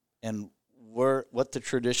from and what the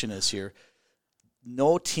tradition is here.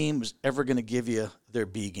 No team is ever going to give you their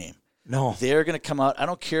B game. No. They're going to come out. I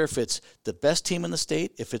don't care if it's the best team in the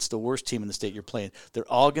state, if it's the worst team in the state you're playing.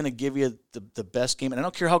 They're all going to give you the best game. And I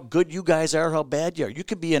don't care how good you guys are, how bad you are. You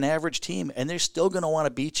could be an average team, and they're still going to want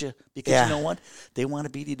to beat you because you know what? They want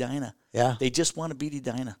to beat Edina. Yeah. They just want to beat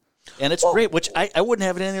Edina. And it's great, which I wouldn't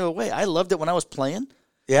have it any other way. I loved it when I was playing.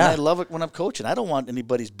 Yeah, and I love it when I'm coaching. I don't want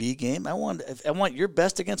anybody's B game. I want your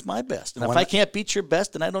best against my best. And if I can't beat your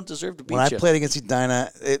best, then I don't deserve to beat you. When I played against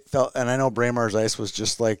Edina, it felt, and I know Braemar's ice was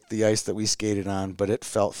just like the ice that we skated on, but it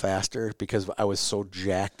felt faster because I was so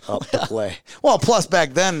jacked up to play. Well, plus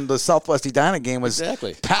back then the Southwest Edina game was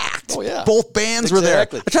packed. Oh yeah, both bands were there. I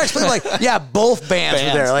tried to explain both bands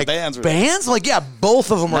were there. Like bands,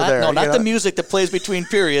 both of them were there. No, not the music that plays between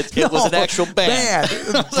periods. It was an actual band.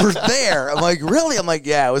 Were there. I'm like, really? I'm like,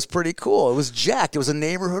 yeah, it was pretty cool. It was jacked. It was a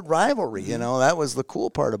neighborhood rivalry. That was the cool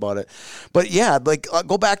part about it. But yeah,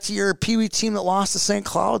 go back to your Pee-wee team that lost to St.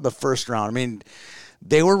 Cloud the first round.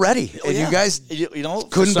 They were ready, and you guys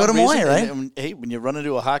couldn't put them away, right? And when you run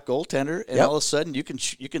into a hot goaltender, and all of a sudden you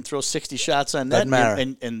can throw 60 shots on net,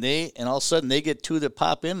 and all of a sudden they get two that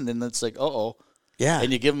pop in, and then it's like, yeah.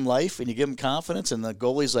 And you give them life, and you give them confidence, and the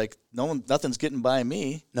goalie's like, nothing's getting by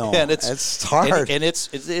me. No, and it's hard, and it's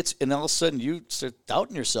and all of a sudden you start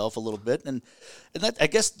doubting yourself a little bit, and that, I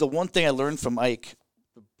guess the one thing I learned from Ike,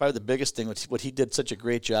 probably the biggest thing, what he did such a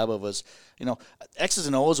great job of was, X's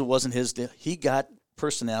and O's wasn't his. He got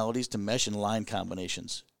personalities to mesh in line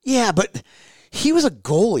combinations. Yeah, but he was a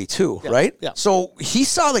goalie too, right? Yeah. So he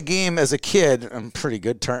saw the game as a kid. I'm pretty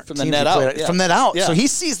good from the net out. From net out. Yeah. So he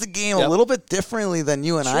sees the game a little bit differently than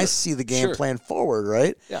you and I see the game playing forward,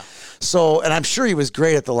 right? Yeah. So, and I'm sure he was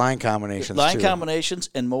great at the line combinations. Combinations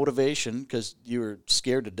and motivation because you were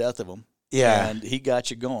scared to death of him. Yeah. And he got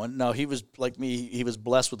you going. Now, he was like me. He was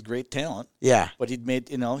blessed with great talent. Yeah. But he made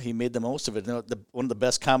the most of it. One of the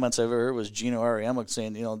best comments I've ever heard was Gino Ariema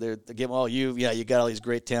saying, they give you got all these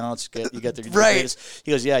great talents. You got the right. Greatest.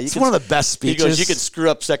 He goes, yeah. It's one of the best speeches. He goes, you could screw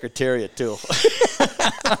up Secretariat, too.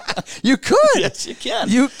 You could. Yes, you can.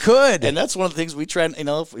 You could. And that's one of the things we try,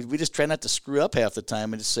 we just try not to screw up half the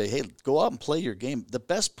time and just say, hey, go out and play your game. The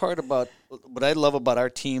best part about what I love about our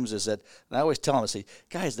teams is that, and I always tell them, I say,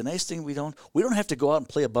 guys, the nice thing we don't have to go out and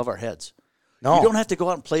play above our heads. No. You don't have to go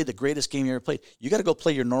out and play the greatest game you ever played. You got to go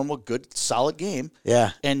play your normal, good, solid game.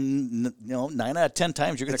 Yeah. And 9 out of 10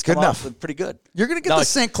 times you're going to come out with pretty good. You're going to get the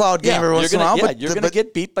St. Cloud game every once in a while. Yeah, you're going to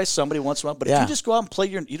get beat by somebody once in a while. But if you just go out and play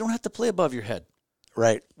you don't have to play above your head.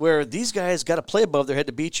 Right. Where these guys got to play above their head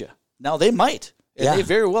to beat you. Now, they might. And they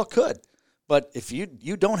very well could. But if you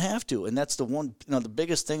don't have to, and that's the one, the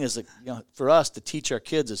biggest thing is that, for us to teach our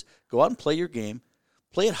kids is go out and play your game,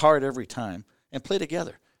 play it hard every time, and play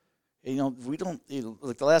together. We don't,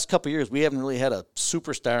 like the last couple of years, we haven't really had a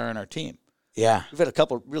superstar on our team. Yeah. We've had a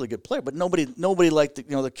couple of really good players, but nobody like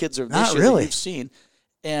the kids are not this year really. that you've seen.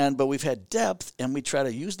 But we've had depth, and we try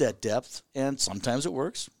to use that depth, and sometimes it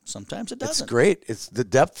works, sometimes it doesn't. It's great. It's the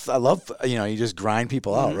depth. I love, you just grind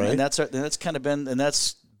people out, right? And that's kind of been, and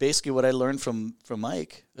that's basically what I learned from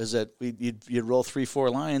Mike, is that you'd roll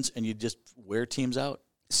 3-4 lines, and you'd just wear teams out.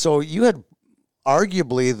 So you had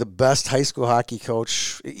arguably the best high school hockey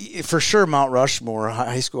coach, for sure, Mount Rushmore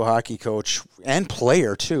high school hockey coach and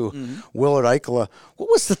player too, Willard Eichela. What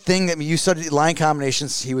was the thing that you said line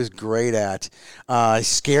combinations he was great at? He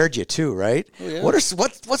scared you too, right? Oh, yeah.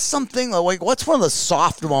 What's something like what's one of the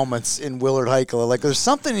soft moments in Willard Eichela? Like there's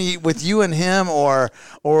something with you and him or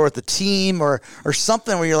with the team or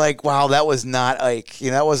something where you're like, wow, that was not Ike.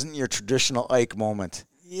 That wasn't your traditional Ike moment.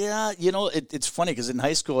 Yeah, it's funny because in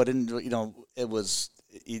high school I didn't, it was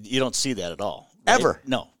you don't see that at all. Right? Ever?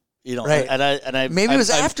 No, you don't. Right. And maybe it was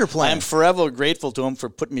after playing. I'm forever grateful to him for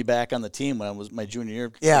putting me back on the team when I was my junior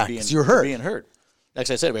year. Yeah, because you were hurt. Being hurt. Like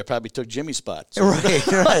I said, I probably took Jimmy's spot. So.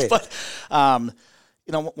 Right. But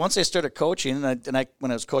once I started coaching, and I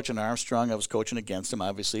when I was coaching Armstrong, I was coaching against him.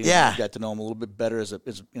 Obviously, I got to know him a little bit better as it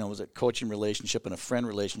was a coaching relationship and a friend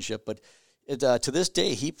relationship, but. To this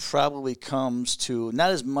day, he probably comes to not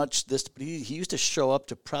as much this, but he used to show up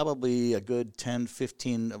to probably a good 10,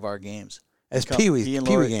 15 of our games. As Pee-wee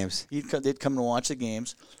games. They'd come to watch the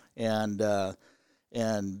games and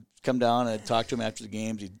come down and talk to him after the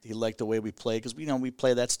games. He liked the way we play because we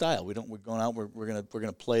play that style. We're going out. We're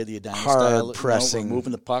gonna play the Edina style. Hard pressing. We're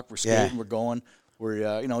moving the puck. We're skating. We're going.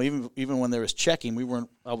 We're even when there was checking, we were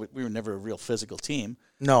never a real physical team.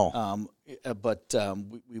 No. But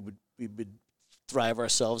we would thrive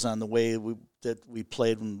ourselves on the way that we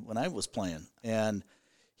played when I was playing, and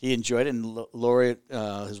he enjoyed it. And Lori,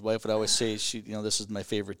 his wife, would always say, this is my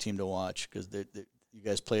favorite team to watch because you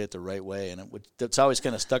guys play it the right way, and that's always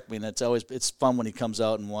kind of stuck me. And it's fun when he comes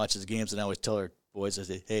out and watches games. And I always tell our boys, I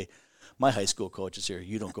say, hey. My high school coach is here.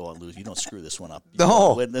 You don't go out and lose. You don't screw this one up.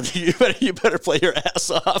 You better play your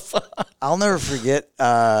ass off. I'll never forget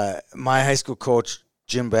my high school coach,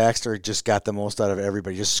 Jim Baxter, just got the most out of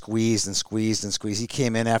everybody. Just squeezed and squeezed and squeezed. He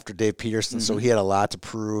came in after Dave Peterson, so he had a lot to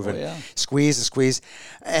prove squeezed and squeezed.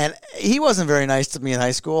 And he wasn't very nice to me in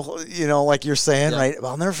high school, like you're saying, right?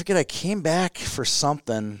 I'll never forget. I came back for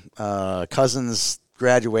something, cousin's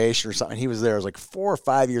graduation or something. He was there. It was like 4 or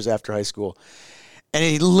 5 years after high school. And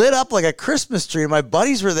he lit up like a Christmas tree. My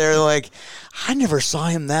buddies were there. Like, I never saw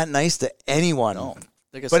him that nice to anyone. No.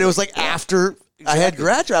 But it was like after I had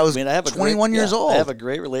graduated. I was 21 years old. I have a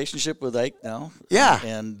great relationship with Ike now. Yeah.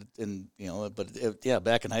 But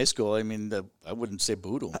back in high school, I wouldn't say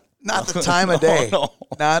boo to him. Not the time of day. No.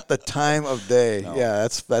 Not the time of day. No. Yeah,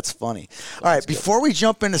 that's funny. All right, before we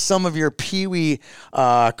jump into some of your Pee-wee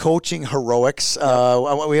coaching heroics,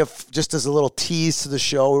 we have, just as a little tease to the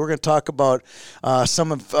show, we're going to talk about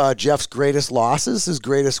some of Jeff's greatest losses, his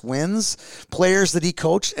greatest wins, players that he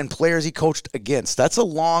coached, and players he coached against. That's a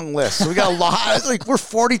long list. So we got a lot. We're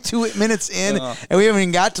 42 minutes in, and we haven't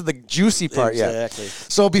even got to the juicy part yet. Exactly.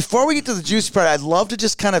 So before we get to the juicy part, I'd love to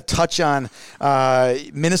just kind of touch on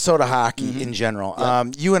Minnesota hockey in general.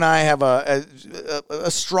 You and I have a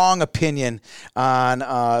strong opinion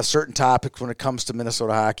on certain topics when it comes to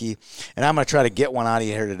Minnesota hockey, and I'm going to try to get one out of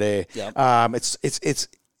you here today.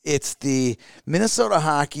 It's the Minnesota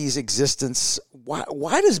hockey's existence.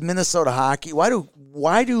 Why does Minnesota hockey? Why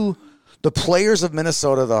do the players of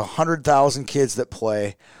Minnesota, the 100,000 kids that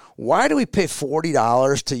play, why do we pay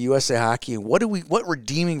 $40 to USA Hockey? What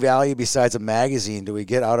redeeming value besides a magazine do we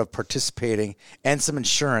get out of participating and some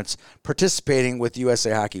insurance participating with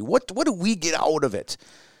USA Hockey? What do we get out of it?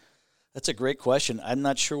 That's a great question. I'm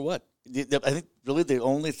not sure what. I think really the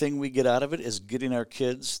only thing we get out of it is getting our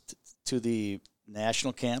kids to the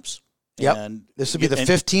national camps. Yep. And this would be the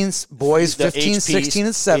 15s, boys, 15, HP, 16,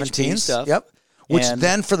 and 17s. Stuff. Yep. Which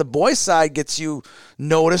then for the boys' side gets you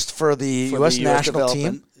noticed for the U.S. national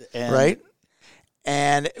team. Right,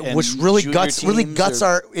 and which really guts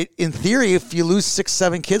our. In theory, if you lose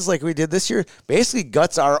 6-7 kids like we did this year, basically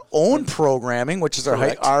guts our own programming, which is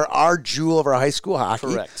our jewel of our high school hockey.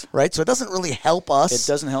 Correct. Right, so it doesn't really help us.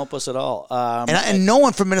 It doesn't help us at all. And no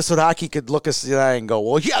one from Minnesota hockey could look us in the eye and go,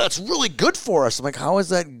 "Well, yeah, that's really good for us." I'm like, "How is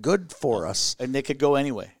that good for us?" And they could go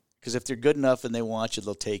anyway because if they're good enough and they want you,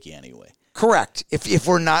 they'll take you anyway. Correct. If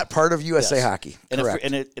we're not part of USA Hockey, correct.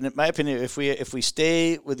 And in my opinion, if we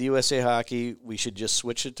stay with USA Hockey, we should just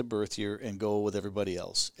switch it to birth year and go with everybody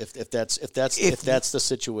else. If that's the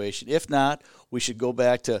situation. If not, we should go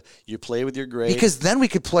back to you play with your grade because then we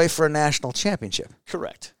could play for a national championship.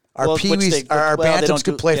 Correct. Our Pee-wees, our Bantams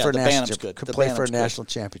could play for a national championship. Could play for a national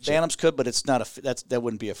championship. Bantams could, but it's not that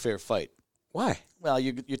wouldn't be a fair fight. Why? Well,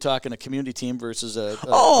 you're talking a community team versus a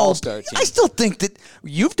Oh, all-star team. I still think that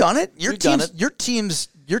you've done it. You've done it. Your teams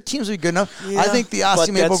are good enough. Yeah, I think the Osseo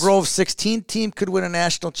but Maple that's- Grove 16 team could win a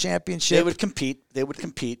national championship. They would compete.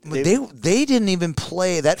 They didn't even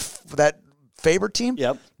play that Faber team.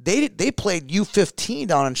 Yep. They played U15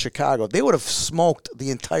 down in Chicago. They would have smoked the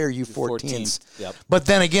entire U14s. Yep. But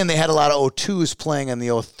then again, they had a lot of O2s playing in the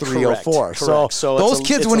 03, Correct, 04. correct. So it's those a-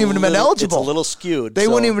 kids it's wouldn't a even have been little- eligible. It's a little skewed. They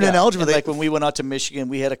wouldn't even have been eligible. And They- like when we went out to Michigan,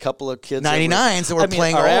 we had a couple of kids. 99s that were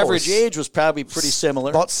playing Our O's. average age was probably pretty similar.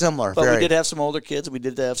 About similar, But very. we did have some older kids, and we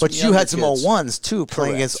did have some But you younger had some kids. O1s too,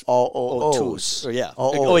 playing Correct. against all O2s. Yeah.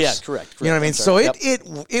 All Oh, yeah, O's. correct. You know what I mean? I'm So sorry.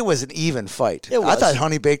 it was an even fight. It I was. thought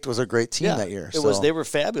Honey Baked was a great team that year. It was. They were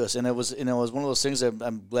fabulous, and it was one of those things that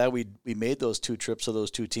I'm glad we made those two trips of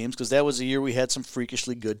those two teams, because that was a year we had some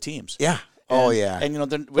freakishly good teams. Yeah. And, yeah. And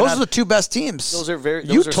those are the two best teams. Those are very.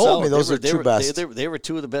 You Those are told solid. me those They are were- they two were- best. They were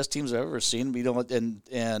two of the best teams I've ever seen.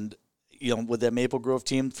 And with that Maple Grove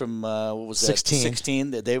team from what was that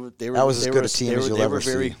 16. They were That was as good a team as you'll ever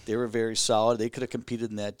see. They were very solid. They could have competed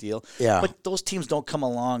in that deal. Yeah. But those teams don't come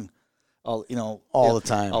along all the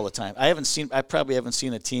time. All the time. I probably haven't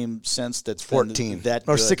seen a team since that's 14 been that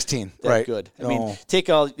or good, 16, that right. good. I No. mean,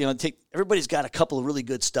 everybody's got a couple of really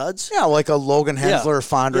good studs. Yeah, like a Logan Hensler or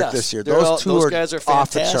Fondrick Yes. this year. Those Those guys are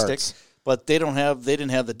off the fantastic, charts. but they didn't have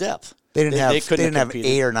the depth. They didn't couldn't have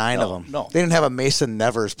competed. 8 or 9 No, of them. No, They didn't have a Mason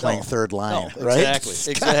Nevers playing No. third line, No, right?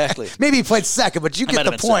 exactly. Maybe he played second, but you I get might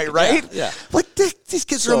the have been point, second. right? Yeah. But these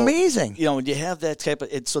kids are amazing. When you have that type of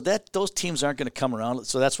those teams aren't going to come around.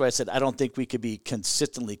 So that's why I said I don't think we could be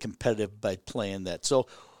consistently competitive by playing that. So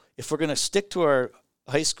if we're going to stick to our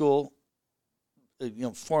high school,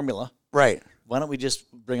 formula, Right. why don't we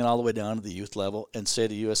just bring it all the way down to the youth level and say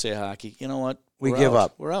to USA Hockey, you know what? We We're give out.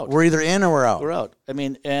 up. We're out. We're either in or we're out. We're out. I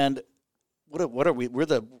mean, and what are we? We're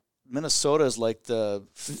the Minnesota is like the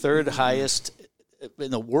third highest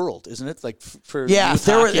in the world, isn't it? Like for Yeah, youth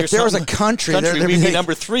if there was a something. country, there'd we'd be like-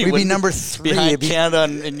 number 3. We'd be wouldn't we? number 3 behind It'd be- Canada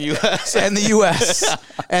and U.S. and the U.S.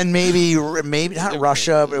 and maybe not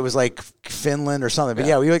Russia, but it was like Finland or something. But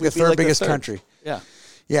yeah, we were like the We'd be third like the biggest third. country. Yeah.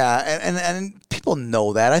 Yeah, and people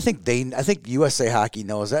know that. I think USA Hockey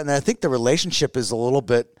knows that, and I think the relationship is a little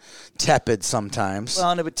bit tepid sometimes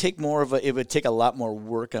Well, and it would take a lot more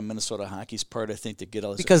work on Minnesota Hockey's part, I think, to get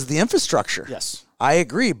all this. because of the infrastructure. Yes. I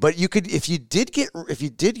agree, but you could if you did get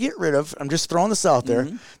rid of. I'm just throwing this out there,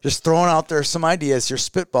 Mm-hmm. just throwing out there some ideas. You're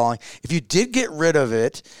spitballing. If you did get rid of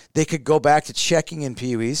it, they could go back to checking in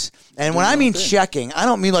Pee-wees. And when I mean checking, I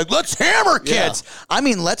don't mean like let's hammer kids. I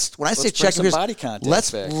mean when I say bring checking, some body contact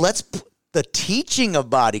back. the teaching of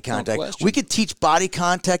body contact. question. We could teach body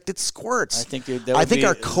contact at squirts. I think that would be-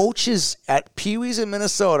 our coaches at Pee-wees in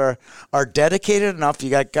Minnesota are dedicated enough. You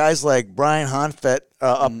got guys like Brian Honfett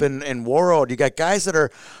up in Warroad. You got guys that are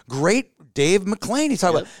great. Dave McLean. You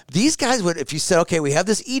talk about these guys would if you said, okay, we have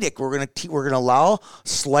this edict. We're gonna allow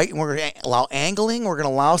we're gonna allow angling. We're gonna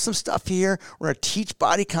allow some stuff here. We're gonna teach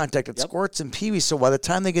body contact at squirts and Pee-wees. So by the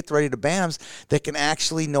time they get ready to BAMs, they can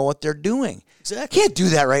actually know what they're doing. Exactly. Can't do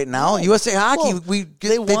that right now. USA Hockey, Well,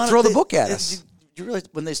 they throw the book at us. You realize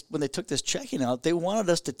when they took this checking out, they wanted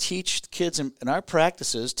us to teach kids in our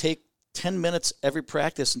practices, take 10 minutes every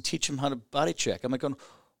practice and teach them how to body check. I'm like going,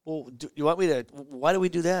 well, you want me to? Why do we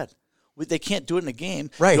do that? They can't do it in a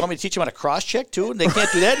game. Right. You want me to teach them how to cross check too? And they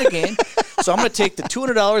can't do that in a game. So I'm going to take the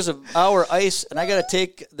 $200 an hour ice, and I got to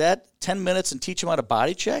take that 10 minutes and teach them how to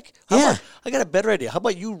body check. I got a better idea. How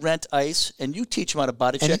about you rent ice and you teach them how to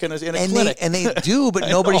body check in a clinic? They do, but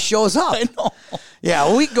nobody shows up. I know. Yeah,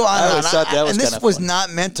 well, we can go on. I always thought that was and this kinda was fun. not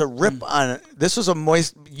meant to rip on it. This was a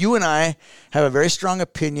moist. You and I have a very strong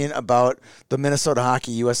opinion about the Minnesota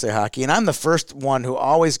Hockey, USA Hockey, and I'm the first one who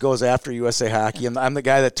always goes after USA Hockey. I'm the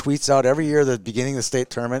guy that tweets out every year at the beginning of the state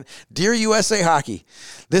tournament, "Dear USA Hockey,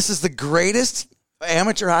 this is the greatest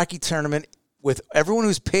amateur hockey tournament with everyone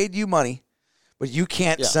who's paid you money." But you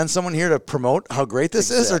can't send someone here to promote how great this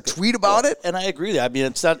is or tweet about it. And I agree with that. I mean,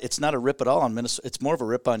 it's not a rip at all on Minnesota. It's more of a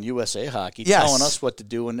rip on USA Hockey, Yes. telling us what to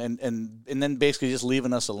do and then basically just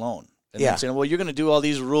leaving us alone. And Yeah. then saying, well, you're going to do all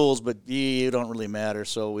these rules, but you don't really matter,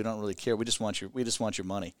 so we don't really care. We just want your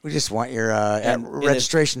money. We just want your And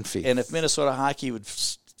registration fee. And if Minnesota Hockey would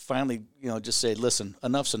finally, just say, listen,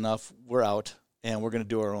 enough's enough. We're out. And we're going to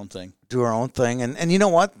do our own thing. do our own thing. And you know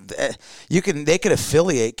what? They could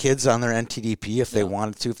affiliate kids on their NTDP if they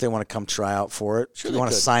wanted to, if they want to come try out for it. Sure, if they you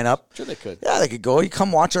want to could. sign up. Sure, they could. Yeah, they could go. You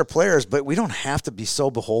come watch our players, but we don't have to be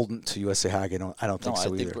so beholden to USA Hockey. I don't think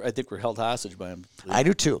so either. I think we're held hostage by them. I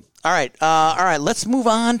do too. All right. Let's move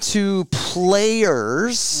on to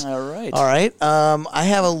players. All right. I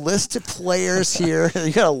have a list of players here.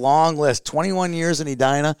 You got a long list. 21 years in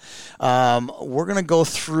Edina. We're gonna go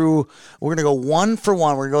through. We're gonna go one for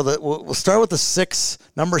one. We'll start with the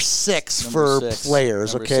number six for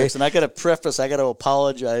players. Number okay. 6. And I got to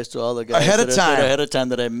apologize to all the guys ahead of time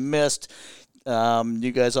that I missed.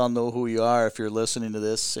 You guys all know who you are if you're listening to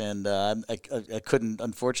this, and I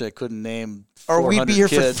couldn't name. Or we'd be here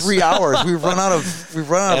kids. for 3 hours. We've run out of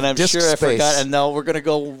and I'm disc sure space. I forgot. And now we're gonna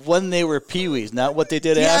go when they were peewees, not what they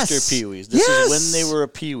did after peewees. This is when they were a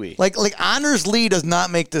peewee. Like Anders Lee does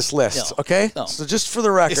not make this list. No. Okay, No. so just for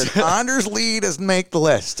the record, Anders Lee doesn't make the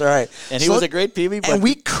list. All right, and he was a great peewee, but and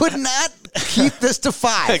we could not keep this to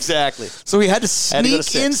 5. Exactly. So we had to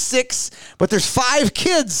sneak in 6, but there's 5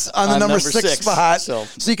 kids on the number 6 spot, so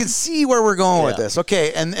you can see where we're going with this.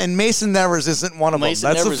 Okay, and Mason Nevers isn't one of them.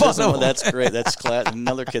 That's the fun one. That's great. That's class.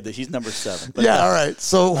 Another kid that he's number 7. But all right.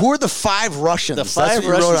 So who are the 5 Russians? The 5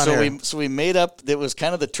 Russians. So we made up. It was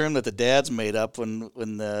kind of the term that the dads made up when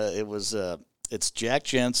it was. It's Jack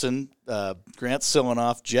Jensen, Grant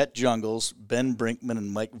Silanoff, Jet Jungles, Ben Brinkman,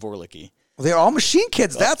 and Mike Vorlicki. They're all machine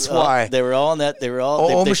kids. That's why they were all in that. They were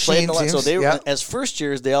all they machine played in the line. teams. So they were as first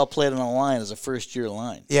years. They all played on a line as a first year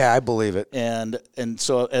line. Yeah, I believe it. And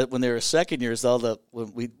so when they were second years,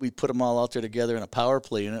 we put them all out there together in a power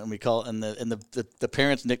play unit, and we call the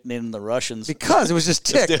parents nicknamed them the Russians because it was just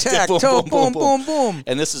tick tack toe boom boom boom.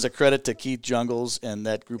 And this is a credit to Keith Jungles and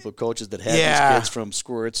that group of coaches that had these kids from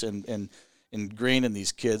Squirts and ingrained in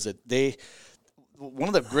these kids that they. One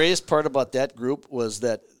of the greatest part about that group was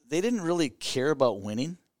that they didn't really care about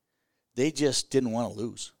winning. They just didn't want to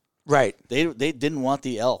lose. Right. They didn't want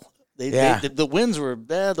the L. The wins were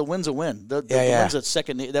the wins a win. The wins at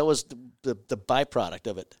second, that was the byproduct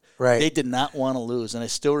of it. Right. They did not want to lose. And I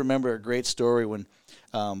still remember a great story when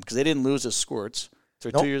because they didn't lose as Squirts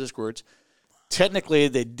for 2 years as Squirts. Technically,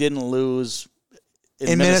 they didn't lose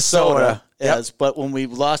in Minnesota. But when we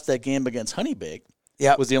lost that game against Honeybake,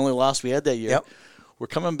 was the only loss we had that year. Yep. We're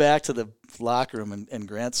coming back to the locker room, and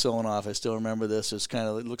Grant Silanoff, I still remember this,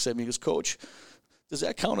 looks at me and goes, "Coach, does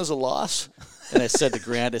that count as a loss?" And I said to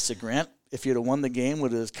Grant, Grant, if you'd have won the game,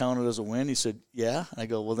 would it have counted as a win? He said, yeah. I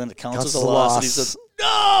go, well, then it counts as a loss. And he says,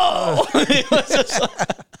 no!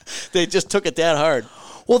 They just took it that hard.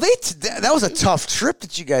 Well, that was a tough trip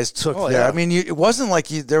that you guys took there. Yeah. I mean, it wasn't like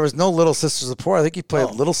there was no Little Sisters of the Poor. I think you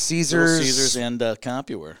played Little Caesars. Little Caesars and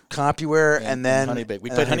CompuWare. And then Honeybake. We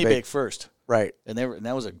played Honeybake first. Right. And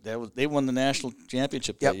they won the national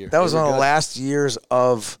championship that year. That was one of the last years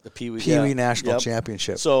of the Pee-wee National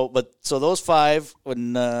Championship. So those 5,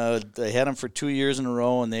 when they had them for 2 years in a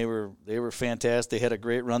row, and they were fantastic. They had a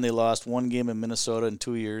great run. They lost 1 game in Minnesota in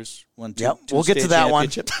 2 years. We'll get to that one.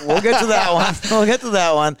 We'll get to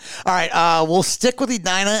that one. All right. We'll stick with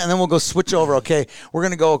Edina, and then we'll go switch over. Okay. We're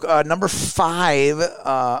going to go number 5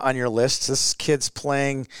 on your list. This kid's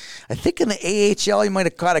playing, I think, in the AHL. You might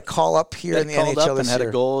have got a call up here in the NHL and had a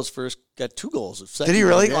goal. Got 2 goals. Did he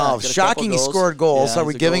really? Wow, shocking! He scored goals. Are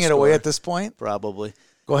we giving it away at this point? Probably.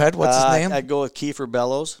 Go ahead. What's his name? I'd go with Kiefer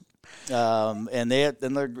Bellows. And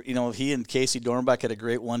he and Casey Dornbach had a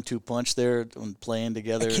great 1-2 punch there when playing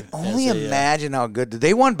together. I can only imagine how good.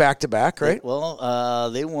 They won back-to-back, right?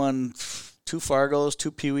 They won 2 Fargos,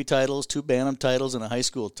 2 Pee-wee titles, 2 Bantam titles, and a high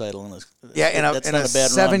school title. In a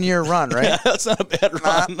 7-year run, right? Yeah, that's not a bad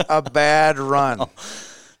run. Not a bad run. No.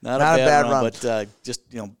 Not a bad run, but just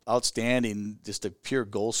outstanding, just a pure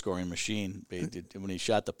goal scoring machine. When he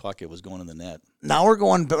shot the puck, it was going in the net. Now we're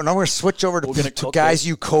going to switch over to guys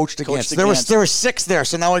you coached against. There were 6 there,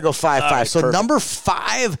 so now we go 5-5. Right, so perfect. Number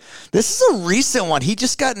 5, this is a recent one. He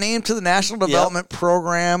just got named to the National Development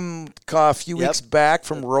Program a few weeks back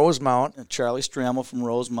from Rosemount. Charlie Strammel from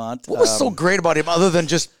Rosemount. What was so great about him, other than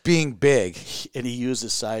just being big? And he used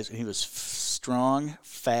his size. And he was strong,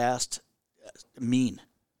 fast, mean.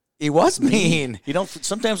 He was mean.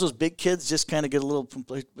 Sometimes those big kids just kind of get a little,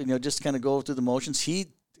 just kind of go through the motions.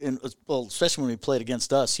 Especially when he played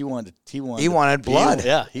against us, he wanted blood.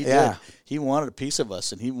 He did. He wanted a piece of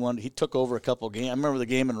us, and he took over a couple games. I remember the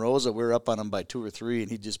game in Rosa, we were up on him by 2 or 3,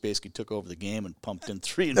 and he just basically took over the game and pumped in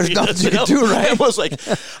 3. There's nothing you can do, right? It was like,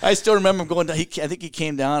 I still remember him going down. I think he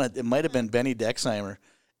came down. It might have been Benny Dexheimer.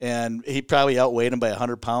 And he probably outweighed him by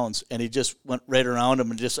 100 pounds, and he just went right around him.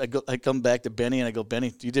 And I come back to Benny, and I go,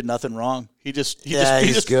 Benny, you did nothing wrong. He's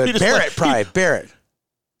good. Barrett.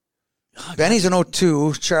 Benny's an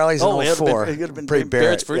 02, Charlie's an 04. It would have been Brady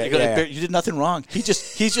Barrett. You did nothing wrong. He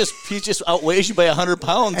just outweighs you by 100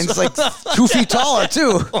 pounds. And he's like 2 feet taller,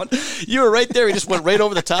 too. You were right there. He just went right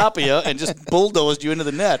over the top of you and just bulldozed you into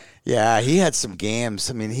the net. Yeah, he had some games.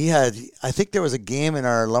 I mean, I think there was a game in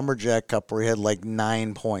our Lumberjack Cup where he had like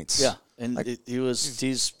 9 points. Yeah. And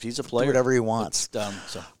he's a player. Do whatever he wants.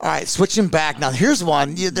 So. All right, switching back. Now, here's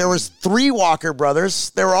one. There was 3 Walker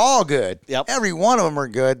brothers. They were all good. Yep. Every one of them are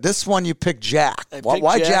good. This one you picked Jack.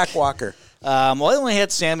 Why Jack Walker? Well, I only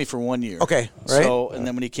had Sammy for 1 year. Okay, right. So, and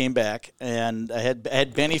then when he came back, and I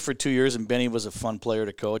had Benny for 2 years, and Benny was a fun player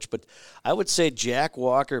to coach. But I would say Jack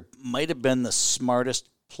Walker might have been the smartest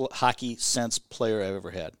hockey sense player I've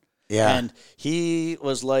ever had. Yeah. And he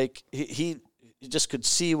was like, he just could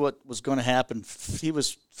see what was going to happen. He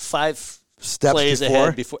was 5 steps plays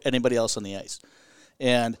ahead before anybody else on the ice.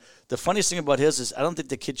 And the funniest thing about his is I don't think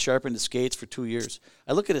the kid sharpened his skates for 2 years.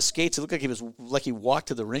 I look at his skates; it looked like he walked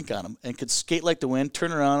to the rink on them and could skate like the wind,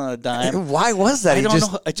 turn around on a dime. Why was that? I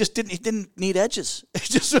don't know. He didn't need edges.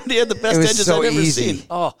 He had the best edges so I've ever easy. seen.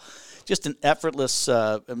 Oh, just an effortless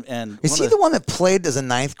and is he the one that played as a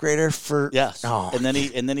 9th grader for? Yes. Oh. And then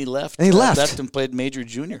he left. And he left. Left and played major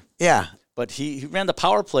junior. Yeah. But he ran the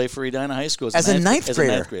power play for Edina High School as a ninth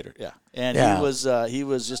grader. Yeah, and yeah. he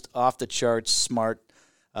was just off the charts smart.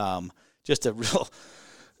 Just a real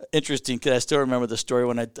interesting kid. I still remember the story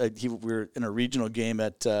when we were in a regional game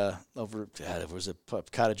at it was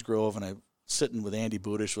at Cottage Grove, and I sitting with Andy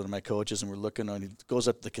Budish, one of my coaches, and we're looking, and he goes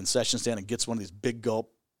up to the concession stand and gets one of these big gulp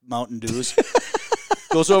Mountain Dews.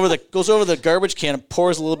 Goes over the garbage can and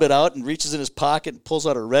pours a little bit out and reaches in his pocket and pulls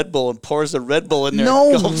out a Red Bull and pours the Red Bull in there. No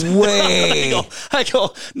way. I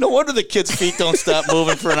go, no wonder the kid's feet don't stop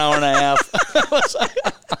moving for an hour and a half.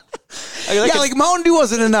 Like Mountain Dew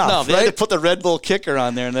wasn't enough. No, they right? had to put the Red Bull kicker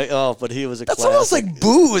on there, and but he was a That's classic. almost like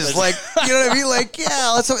booze. Like, you know what I mean? Like,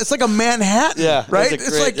 yeah, it's like a Manhattan. Yeah, right.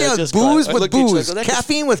 It's like booze with booze,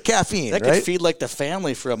 caffeine with caffeine. That right? could feed like the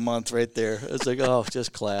family for a month right there. It's like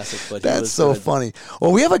just classic. But that's so funny.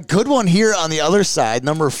 Well, we have a good one here on the other side,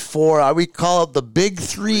 number 4. We call it the Big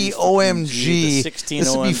 3 OMG. The 16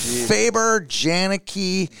 this would be OMG. Faber,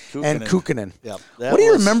 Janicki, and Kukkonen. Yep. What do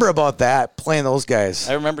you remember about that, playing those guys?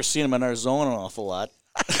 I remember seeing them in our zone an awful lot.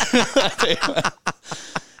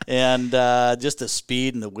 And just the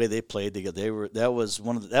speed and the way they played together, that was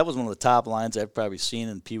one of the top lines I've probably seen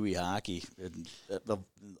in Pee Wee hockey. And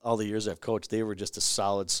all the years I've coached, they were just a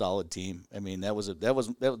solid team. I mean, that was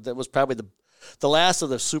probably the last of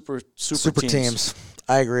the super teams.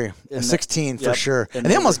 I agree. And 16 for yep. sure. And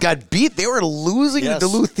they almost got beat. They were losing to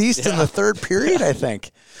Duluth East in the 3rd period, I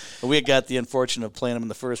think. We got the unfortunate of playing them in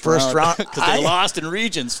the first round because they lost in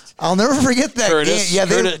regions. I'll never forget that game. Yeah,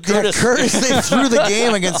 Curtis, they threw the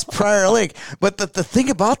game against Prior Lake. But the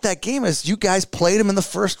thing about that game is you guys played them in the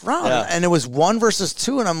first round, and it was 1 versus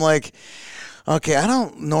 2, and I'm like, okay, I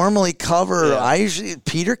don't normally cover. Yeah.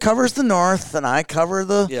 Peter covers the north, and I cover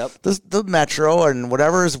the metro, and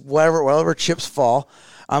whatever chips fall.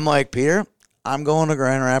 I'm like, Peter, I'm going to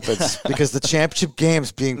Grand Rapids because the championship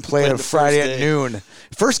game's being played on Friday at noon.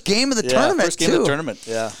 First game of the tournament, first game of the tournament,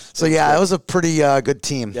 yeah. So, it was a pretty good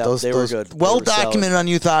team. Yeah, they were good. Well documented on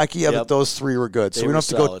Youth Hockey, but those 3 were good. So we don't have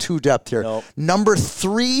to go too depth here. Nope. Number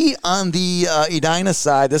 3 on the Edina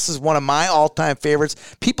side, this is one of my all-time favorites.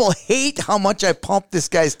 People hate how much I pumped this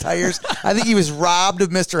guy's tires. I think he was robbed of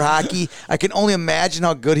Mr. Hockey. I can only imagine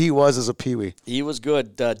how good he was as a peewee. He was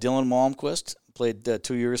good. Dylan Malmquist played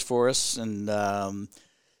 2 years for us, and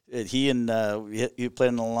he played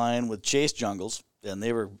on the line with Chase Jungles, and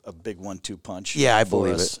they were a big 1-2 punch. Yeah, I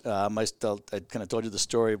believe it. I kind of told you the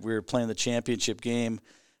story. We were playing the championship game,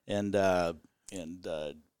 and their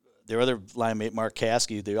other line mate, Mark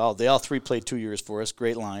Caskey, they all 3 played 2 years for us.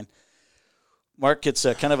 Great line. Mark gets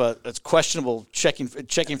kind of a questionable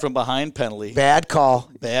checking from behind penalty. Bad call.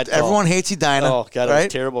 Everyone hates Edina. Oh, God, it was a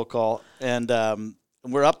terrible call. And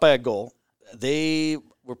we're up by a goal. They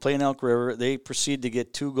were playing Elk River. They proceed to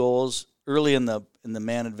get 2 goals early in the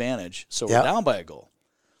man advantage. So we're down by a goal.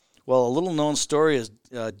 Well, a little known story is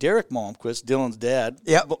Derek Malmquist, Dylan's dad,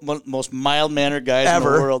 most mild-mannered guy in the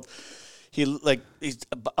world. He's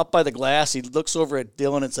up by the glass. He looks over at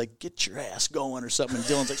Dylan. It's like, get your ass going or something. And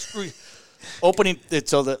Dylan's like, screw you. Opening it,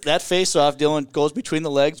 so that face-off, Dylan goes between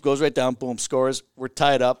the legs, goes right down, boom, scores. We're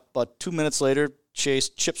tied up. About 2 minutes later, Chase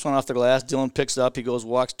chips one off the glass. Dylan picks it up. He goes,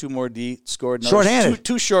 walks 2 more D, scored. Short-handed.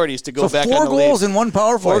 Two shorties to go back on the lead. 4 goals in 1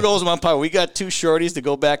 power play. 4 goals in 1 power. We got 2 shorties to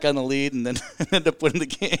go back on the lead and then end up winning the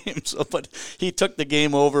game. But he took the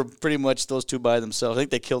game over pretty much those 2 by themselves. I think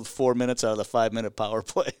they killed 4 minutes out of the 5-minute power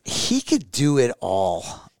play. He could do it all.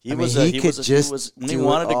 He was when he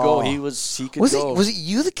wanted to go. He could go. Was it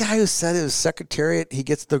you, the guy who said it was Secretariat? He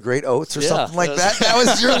gets the great oats or something like that. That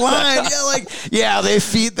was your line. They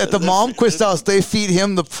feed at the Malmquist house. They feed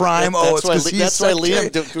him the prime oats. That's why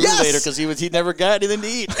Liam grew later, because he never got anything to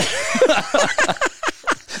eat.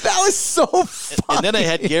 That was so funny. And then I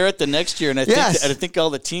had Garrett the next year, and I think all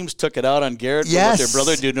the teams took it out on Garrett for what their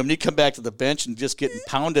brother did to him. He'd come back to the bench and just getting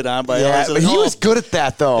pounded on by others. But he was good at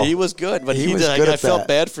that, though. He was good, but I felt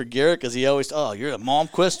bad for Garrett because he always, you're a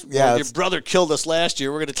Malmquist. Yeah, your brother killed us last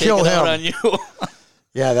year. We're going to take it out on you.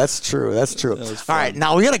 Yeah, that's true. That's true. All right,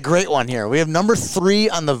 now we got a great one here. We have number 3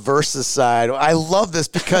 on the versus side. I love this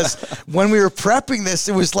because when we were prepping this,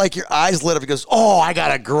 it was like your eyes lit up. He goes, "Oh, I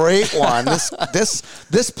got a great one."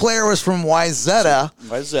 This player was from Wayzata.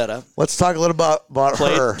 Wayzata. Let's talk a little about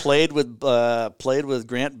her. Played with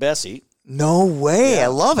Grant Bessie. No way! Yeah. I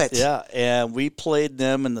love it. Yeah, and we played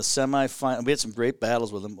them in the semifinal. We had some great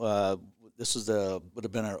battles with them. This would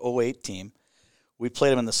have been our 08 team. We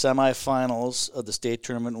played them in the semifinals of the state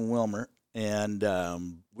tournament in Wilmer, and I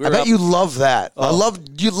bet you love that.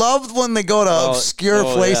 You loved when they go to obscure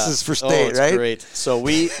places for state, it's right? Great. So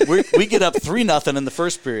we get up 3-0 in the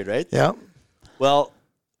first period, right? Yeah. Well,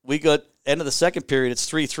 we got end of the second period. It's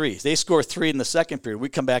 3-3. They score 3 in the second period. We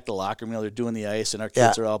come back to the locker room. They're doing the ice, and our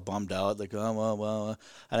kids are all bummed out. They go, well.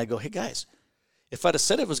 And I go, hey guys, if I'd have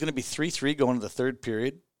said it was going to be 3-3 going to the third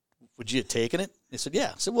period, would you have taken it? They said,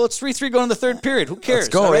 yeah. I said, well, it's 3-3 going to the third period. Who cares? Let's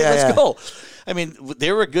go. All right, let's go. I mean,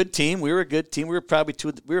 they were a good team. We were a good team. We were probably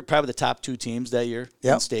the top 2 teams that year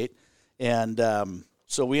in state. And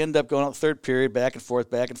so we ended up going out the third period, back and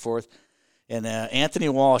forth. And Anthony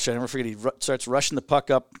Walsh, I never forget, he starts rushing the puck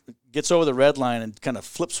up, gets over the red line, and kind of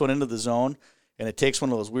flips one into the zone. And it takes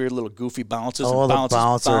one of those weird little goofy bounces and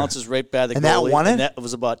bounces right by the goalie. And that won it? And that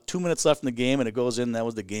was about 2 minutes left in the game, and it goes in, and that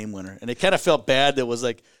was the game winner. And it kind of felt bad. That was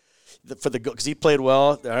like, because he played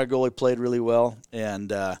well, our goalie played really well,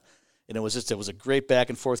 and it was a great back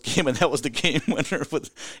and forth game, and that was the game winner with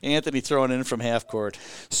Anthony throwing in from half court.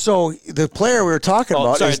 So the player we were talking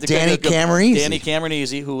about is Danny Cameronese. Danny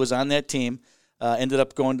Cameronese, who was on that team, ended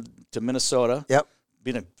up going to Minnesota. Yep.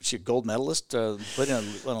 Being a gold medalist, played in an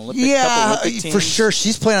Olympic, couple Olympic teams. For sure.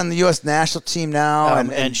 She's playing on the U.S. national team now.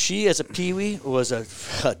 And she, as a peewee, was a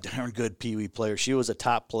darn good peewee player. She was a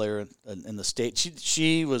top player in the state.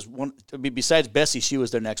 She was one. I mean, besides Bessie, she was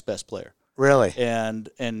their next best player. Really? And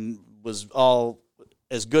was all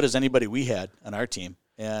as good as anybody we had on our team.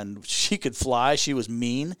 And she could fly. She was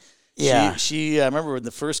mean. Yeah. She I remember in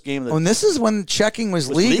the first game. And this is when checking was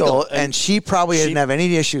legal, and she probably didn't have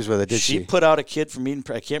any issues with it, did she? She put out a kid from Eden.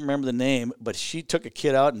 I can't remember the name, but she took a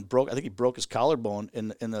kid out and I think he broke his collarbone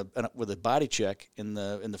with a body check in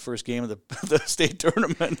the first game of the state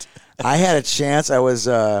tournament. I had a chance. I was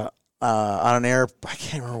on an air. I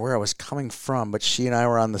can't remember where I was coming from, but she and I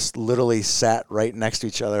were on this. Literally sat right next to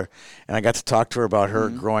each other, and I got to talk to her about her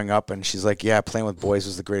growing up. And she's like, "Yeah, playing with boys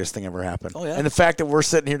was the greatest thing ever happened." Oh yeah. And the fact that we're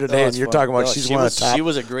sitting here today and you're talking about she's one of the top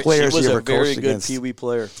players you ever coached against. She was a very good peewee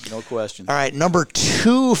player, no question. All right, number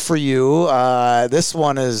 2 for you. This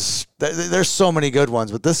one is. There's so many good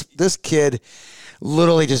ones, but this kid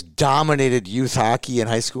literally just dominated youth hockey and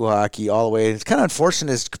high school hockey all the way. It's kind of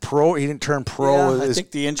unfortunate. He didn't turn pro. Yeah, I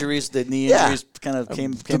think the knee injuries kind of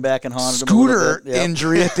came back and haunted him a little bit.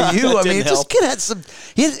 Injury at the U. I mean, this kid had some.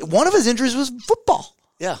 One of his injuries was football.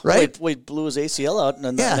 Yeah, right. He blew his ACL out in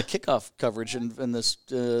the kickoff coverage in this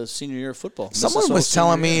senior year of football. Someone was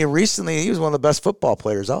telling me recently he was one of the best football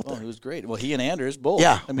players out there. He was great. Well, he and Anders both.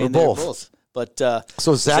 Yeah, they were both. But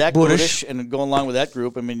so Zach Budish, and going along with that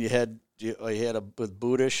group, I mean, you had with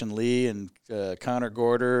Budish and Lee and Connor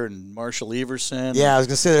Gorder and Marshall Everson. Yeah, I was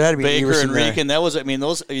gonna say there had to be Baker Everson and there. Regan. That was, I mean,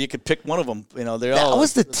 those you could pick one of them. You know, that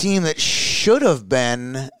was the team that should have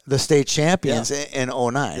been the state champions in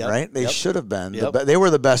 09, right? They should have been. They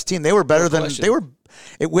were the best team. They were better with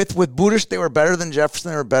Budish. They were better than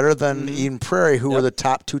Jefferson. They were better than Eden Prairie, who were the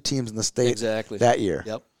top 2 teams in the state that year.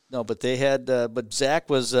 Yep. No, but they had. But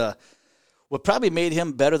Zach was. What probably made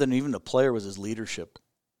him better than even the player was his leadership.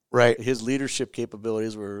 Right. His leadership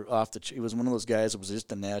capabilities were off he was one of those guys that was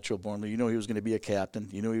just a natural born. You know he was going to be a captain.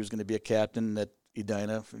 You know he was going to be a captain at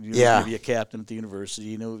Edina. You know he was going to be a captain at the university.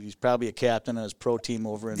 You know he's probably a captain on his pro team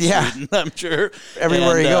over in Sweden, I'm sure.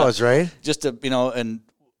 Everywhere he goes, right? Just to, and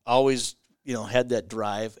always, had that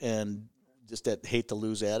drive and just that hate to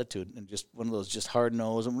lose attitude and just one of those just hard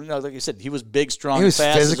nosed. And like I said, he was big, strong, he was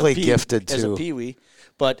fast physically gifted as too. a peewee,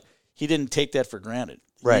 but he didn't take that for granted.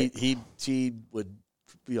 Right. He would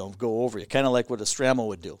go over you, kind of like what a Stramo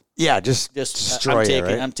would do. Yeah, just destroy you,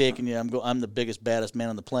 right? I'm taking you. I'm the biggest, baddest man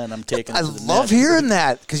on the planet. I'm taking. I love hearing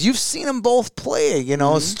that because you've seen them both play.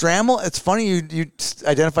 Strammel. It's funny you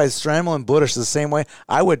identify Strammel and Budish the same way.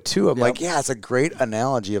 I would too. I'm like, yeah, it's a great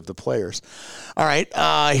analogy of the players. All right,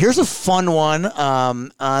 here's a fun one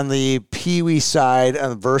on the Pee-wee side, on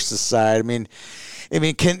the Versus side. I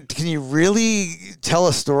mean, can you really tell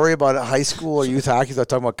a story about high school or youth hockey without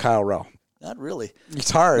talking about Kyle Rowe? Not really. It's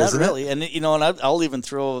hard, Not isn't really. it? And I'll even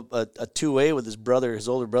throw a 2A with his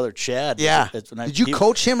older brother Chad. Yeah. Did you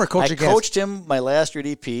coach him or coach against? I coached him my last year at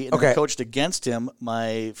EP, and okay. I coached against him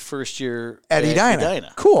my first year at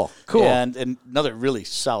Edina. Cool. And another really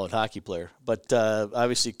solid hockey player. But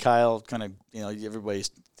obviously Kyle kind of, everybody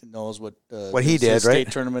knows what he did, state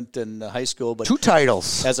right? Tournament in high school. But 2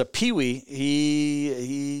 titles. As a Pee-wee,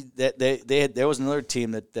 there was another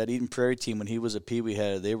team that Eden Prairie team when he was a Pee-wee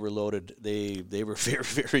they were loaded. They were a very,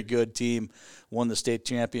 very good team. Won the state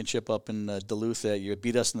championship up in Duluth that year.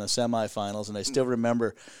 Beat us in the semifinals, and I still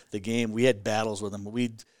remember the game. We had battles with them.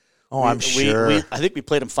 I'm sure. I think we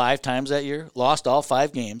played them 5 times that year. Lost all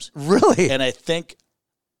 5 games. Really? And I think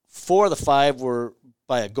 4 of the 5 were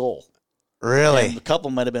by a goal. Really? And a couple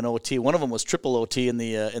might have been OT. One of them was triple OT in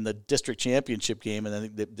the district championship game, and I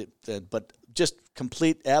think but just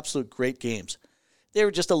complete, absolute great games. They were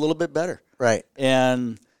just a little bit better, right?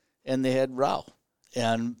 And they had Rao,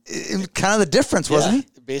 and kind of the difference, wasn't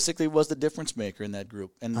he? Basically, was the difference maker in that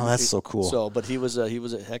group. And that's so cool. But he was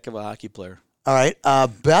a heck of a hockey player. All right,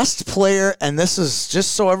 best player, and this is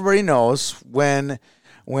just so everybody knows when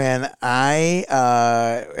I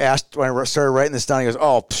when I started writing this down, he goes,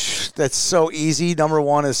 "Oh, that's so easy. Number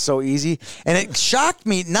 1 is so easy," and it shocked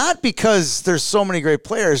me not because there's so many great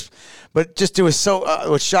players, but just it was so.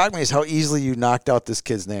 What shocked me is how easily you knocked out this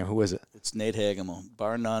kid's name. Who is it? It's Nate Hagemo,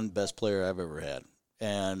 bar none, best player I've ever had,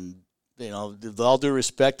 and with all due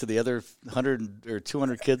respect to the other 100 or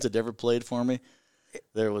 200 kids that ever played for me,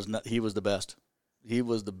 he was the best. He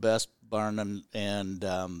was the best, bar none, and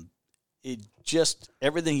it just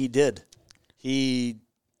everything he did. He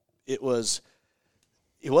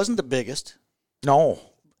wasn't the biggest. No.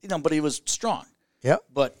 But he was strong. Yep.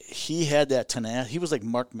 But he had that tenacity. He was like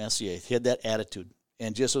Mark Messier. He had that attitude.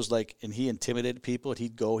 And just was like, and he intimidated people.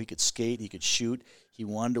 He'd go, he could skate, he could shoot. He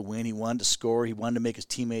wanted to win, he wanted to score, he wanted to make his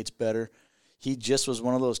teammates better. He just was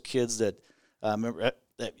one of those kids that I wouldn't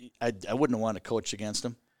have wanted to coach against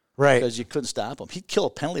him. Right. Because you couldn't stop him. He'd kill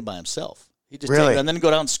a penalty by himself. He'd just really? take it and then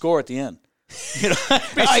go down and score at the end.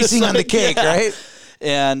 Icing on the cake, right?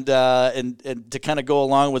 And to kind of go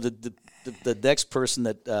along with the next person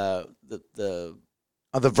that the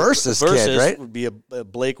Versus kid, right? would be a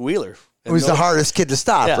Blake Wheeler. Who was the hardest kid to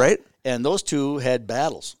stop, right? And those two had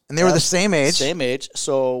battles. And they were the same age. Same age.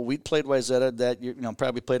 So we played Wayzata that year,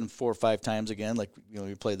 probably played them 4 or 5 times again, like,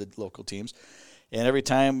 we played the local teams. And every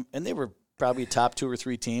time, and they were probably a top 2 or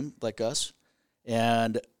 3 team like us.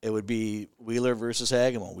 And it would be Wheeler versus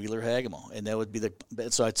Hagemo. And that would be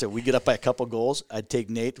so I'd say we get up by a couple goals. I'd take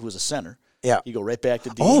Nate, who was a center. Yeah. He'd go right back to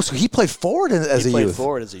D. Oh, so he played forward as a youth. He played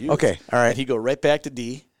forward as a youth. Okay, all right. And he'd go right back to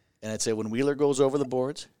D. And I'd say when Wheeler goes over the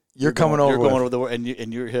boards, You're going over the board, and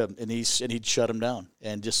you're him, and he'd shut him down,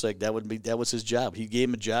 and just like that was his job. He gave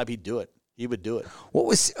him a job, he'd do it. He would do it. What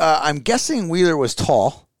was I'm guessing Wheeler was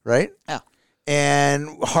tall, right? Yeah.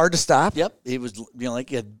 And hard to stop. Yep, he was. Like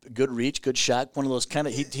he had good reach, good shot. One of those kind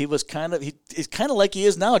of. He's kind of like he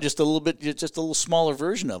is now, just a little smaller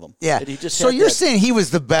version of him. Yeah. He just so you're saying he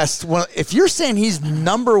was the best. Well, if you're saying he's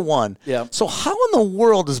number 1, yeah. So how in the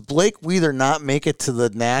world does Blake Wheeler not make it to the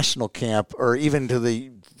national camp or even to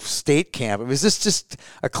the state camp? I mean, is this just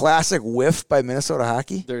a classic whiff by Minnesota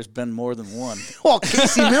hockey? There's been more than one. Well,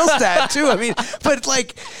 Casey Middlestad too. I mean, but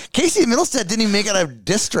like Casey Middlestad didn't even make it out of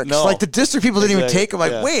districts. No. Like the district people didn't even take him.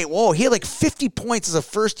 Like, yeah. Wait, whoa, he had like 50 points as a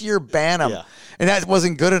first-year Bantam, and that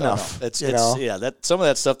wasn't good enough. That some of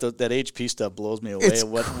that stuff that HP stuff blows me away.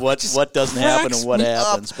 What doesn't happen and what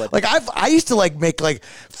happens. But like I used to like make like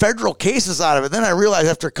federal cases out of it. Then I realized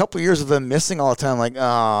after a couple of years of them missing all the time, like, oh,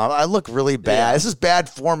 I look really bad. Yeah. This is bad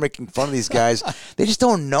form making fun of these guys. They just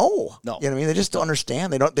don't know. No. You know what I mean? They just don't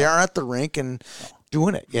understand. They aren't at the rink and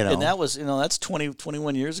doing it, And that was, that's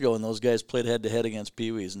 21 years ago when those guys played head to head against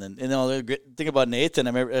Pee-wees. And then, the thing about Nathan,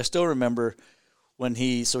 I still remember when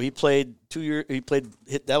he played 2 years,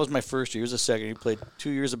 that was my first year. He was a second. He played 2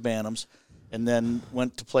 years of Bantams and then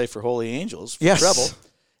went to play for Holy Angels for treble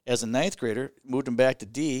as a 9th grader, moved him back to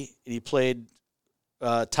D, and he played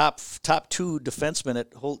top 2 defensemen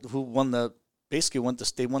who won the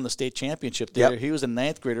state championship there. Yep. He was a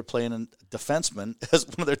 9th grader playing a defenseman as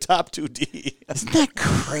one of their top 2 D. Isn't that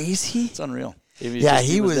crazy? It's unreal.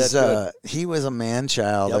 He was a man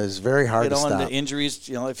child. It was very hard to stop. And the injuries,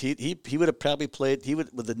 if he would have probably played,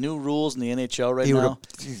 with the new rules in the NHL right now,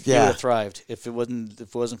 he would have thrived if it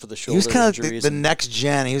wasn't for the shoulder injuries. He was kind of the next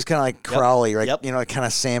gen. He was kind of like Crowley, right? Yep. Kind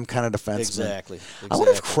of same kind of defenseman. Exactly. I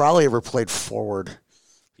wonder if Crowley ever played forward.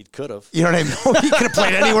 He could have. You know what I mean? He could have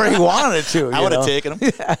played anywhere he wanted to. I would have taken him.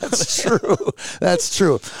 Yeah, that's true. That's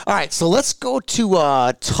true. All right, so let's go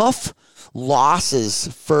to tough losses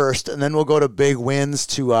first, and then we'll go to big wins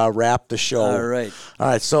to wrap the show. All right.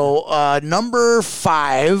 So number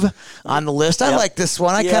 5 on the list. I like this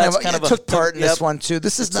one. I kind of took part in this one too.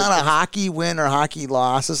 This is not a hockey win or hockey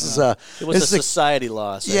loss. This is a society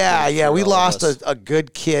loss. Yeah. We lost a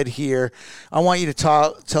good kid here. I want you to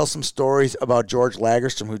tell some stories about George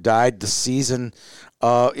Lagerstrom, who died the season.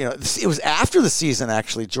 It was after the season,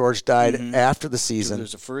 actually. George died after the season. It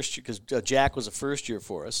was the first year, because Jack was the first year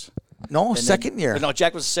for us. No, second year. No,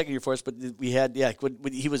 Jack was the second year for us, but we had,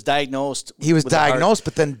 he was diagnosed. He was diagnosed,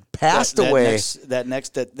 but then passed away. That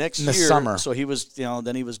next in year. The summer. So he was,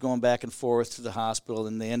 then he was going back and forth to the hospital,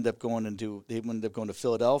 and they ended up going to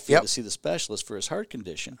Philadelphia to see the specialist for his heart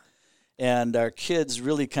condition. And our kids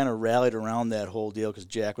really kind of rallied around that whole deal, because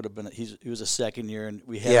Jack would have been, he was a second year, and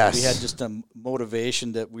we had just a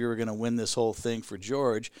motivation that we were going to win this whole thing for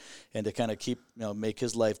George, and to kind of keep, make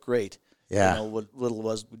his life great. Yeah. What little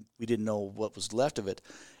was, we didn't know what was left of it.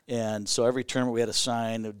 And so every tournament we had a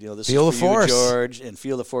sign, this Feel is the for Force. you, George, and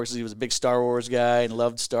Feel the Force. He was a big Star Wars guy and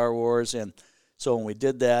loved Star Wars. And so when we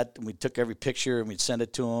did that, we took every picture and we'd send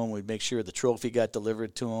it to him. We'd make sure the trophy got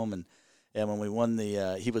delivered to him. And when we won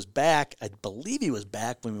he was back. I believe he was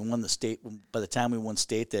back when we won the state. By the time we won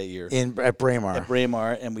state that year, at Braemar. At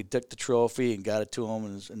Braemar, and we took the trophy and got it to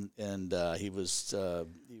him, and he was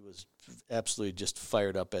absolutely just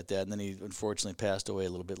fired up at that. And then he unfortunately passed away a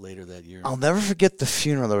little bit later that year. I'll never forget the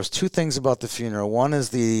funeral. There was 2 things about the funeral. One is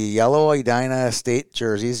the yellow Edina State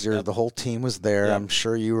jerseys. The whole team was there. Yep. I'm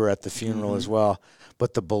sure you were at the funeral as well.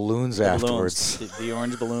 But the balloons afterwards. The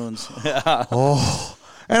orange balloons. Oh.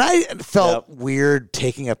 And I felt weird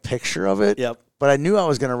taking a picture of it. Yep. But I knew I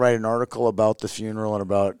was going to write an article about the funeral and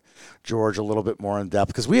about George a little bit more in depth,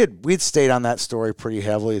 because we'd stayed on that story pretty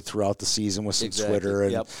heavily throughout the season with some Twitter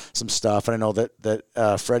and some stuff. And I know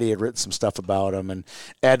that Freddie had written some stuff about him, and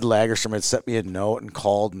Ed Lagerstrom had sent me a note and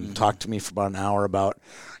called and talked to me for about an hour about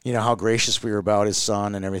how gracious we were about his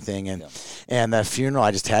son and everything. And that funeral,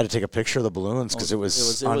 I just had to take a picture of the balloons because it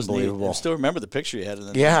was unbelievable. I still remember the picture you had in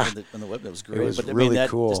the web. It was great. It was really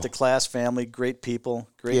cool. Just a class family, great people,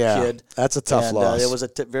 great kid. That's a tough loss. It was a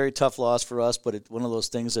very tough loss for us, but one of those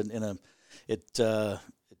things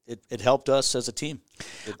it helped us as a team.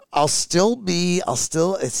 It still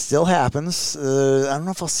happens. I don't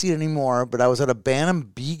know if I'll see it anymore, but I was at a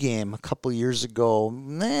Bantam B game a couple years ago.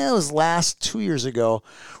 It was 2 years ago,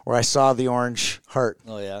 where I saw the orange heart.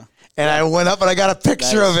 Oh yeah. And I went up and I got a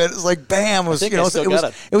picture of it. It was like, bam! It was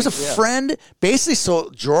a friend. Basically, so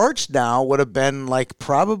George now would have been like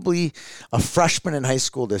probably a freshman in high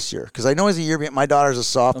school this year, because I know he's a year behind. My daughter's a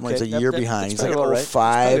sophomore. He's a year behind. He's like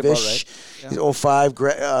 05-ish. He's 05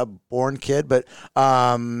 born kid, but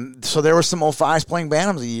so there were some 05s playing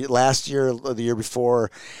Bantams last year or the year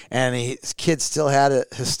before, and his kid still had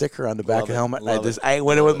his sticker on the back of the helmet. I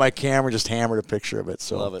went in with my camera, just hammered a picture of it.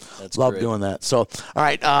 So love it. That's love great. doing that. So all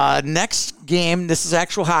right, next game. This is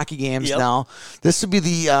actual hockey games now. This would be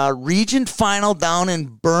the region final down in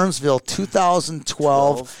Burnsville,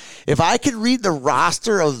 2012. If I could read the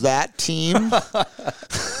roster of that team.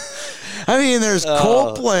 I mean, there's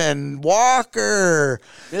Copeland, Walker,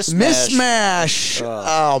 Mismash.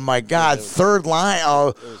 Oh, my God. Third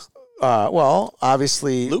line. Well,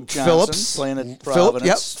 obviously, Luke Johnson Phillips. Playing at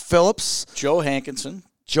Providence. Phillips. Joe Hankinson.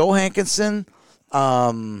 Phillips.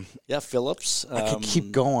 I could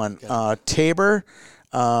keep going. Tabor.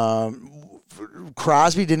 Crosby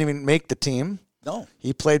didn't even make the team. No.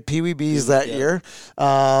 He played PeeWee B's that year.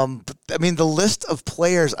 But, I mean, the list of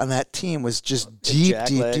players on that team was just deep.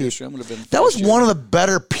 That was one of the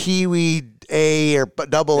better PeeWee A or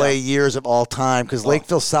AA years of all time, because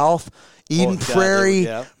Lakeville South, Eden Prairie,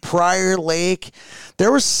 Prior Lake.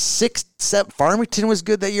 There was 6, 7. Farmington was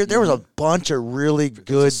good that year. There was a bunch of really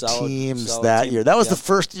good teams that year. That was the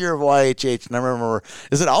first year of YHH, and I remember,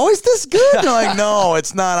 is it always this good? And I'm like, no,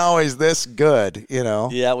 it's not always this good.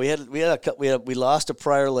 Yeah, we lost to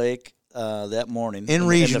Prior Lake that morning in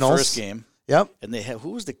regionals. In the first game. Yep. And they had who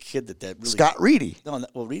was the kid that really Scott Reedy. No,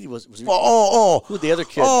 well Reedy was Who the other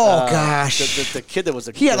kid? Gosh. The kid that was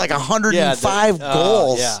he had like 105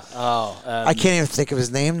 goals. Yeah. I can't even think of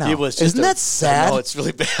his name now. He was Isn't that sad? No, it's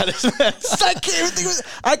really bad. Isn't it? I can't even think of it.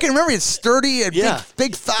 I can remember he's sturdy and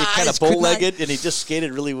big thighs. He kind of bow-legged, and he just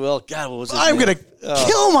skated really well. God, what was his I'm name? gonna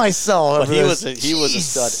kill myself. But he was a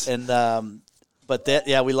stud. And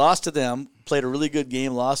we lost to them. Played a really good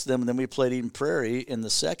game, lost to them, and then we played Eden Prairie in the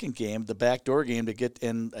second game, the backdoor game to get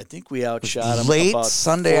in. I think we outshot them late about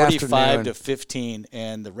Sunday 45 to 15.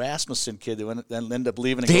 And the Rasmussen kid that ended up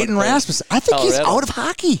leaving. Dayton Rasmussen. I think he's out of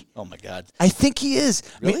hockey. Oh my God. I think he is.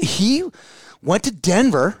 Really? I mean, he went to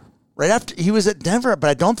Denver right after he was at Denver, but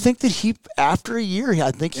I don't think that after a year,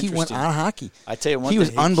 I think he went on hockey. I tell you one he thing,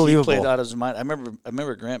 was unbelievable. He played out of his mind. I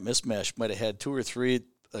remember Grant Mismash might have had 2 or 3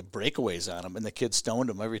 breakaways on him, and the kid stoned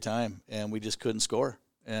him every time, and we just couldn't score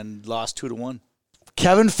and lost 2-1.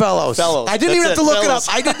 Kevin Fellows. I didn't even have to look it up.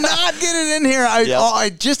 I did not get it in here.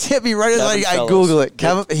 It just hit me right as I Googled it.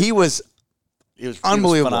 Kevin, he was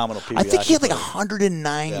unbelievable. Phenomenal. I think he had like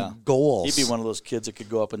 109 goals. He'd be one of those kids that could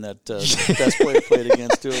go up in that best player played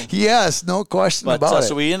against too. Yes, no question about it.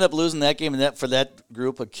 So we ended up losing that game, and that for that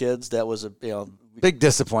group of kids, that was a big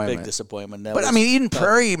disappointment. Eden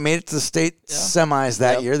Prairie made it to the state semis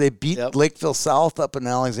that year. They beat Lakeville South up in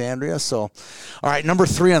Alexandria. So, all right, number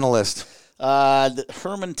 3 on the list. The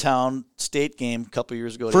Hermantown state game a couple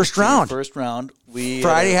years ago. First round.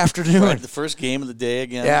 Friday afternoon. The first game of the day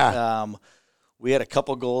again. Yeah. We had a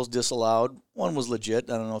couple goals disallowed. One was legit.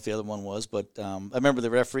 I don't know if the other one was, but I remember the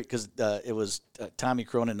referee because it was Tommy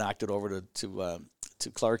Cronin knocked it over to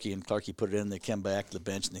Clarkey, and Clarkey put it in. They came back to the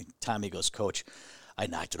bench, and Tommy goes, "Coach, I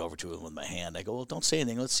knocked it over to him with my hand." I go, "Well, don't say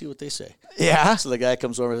anything. Let's see what they say." Yeah. So the guy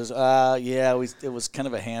comes over and says, it was kind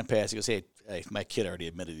of a hand pass. He goes, hey, my kid already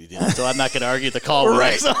admitted he did it, so I'm not going to argue the call.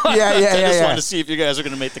 Right. So I just wanted to see if you guys are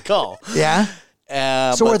going to make the call. Yeah.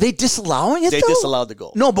 So were they disallowing it? They disallowed the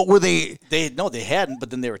goal. No, but were they? They hadn't. But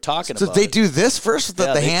then they were talking about it. So they do this first with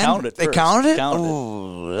the hand. Counted it they first. counted it.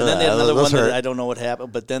 Ooh, and then they had another one that I don't know what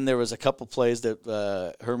happened. But then there was a couple plays that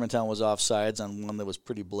Hermantown was offsides on one that was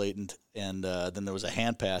pretty blatant, and then there was a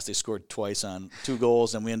hand pass. They scored twice on 2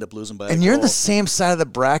 goals, and we ended up losing by. And you're in the same side of the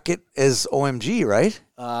bracket as OMG, right?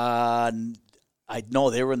 I know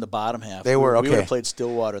they were in the bottom half. They were okay. We would have played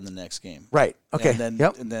Stillwater in the next game. Right. Okay. And then,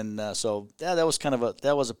 that was kind of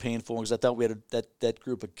that was a painful one because I thought we had that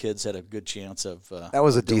group of kids had a good chance of. That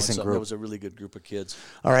was a decent group. That was a really good group of kids.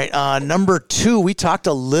 All right. Number 2, we talked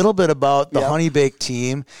a little bit about the Honey Bake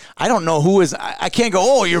team. I don't know who is. I can't go.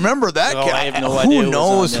 Oh, you remember that guy? I have no idea. Who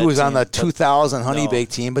knows who was on the 2000 Honey Bake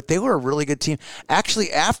team? But they were a really good team.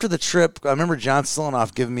 Actually, after the trip, I remember John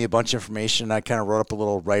Silanoff giving me a bunch of information. I kind of wrote up a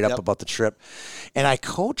little write up about the trip, and I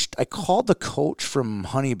called the coach from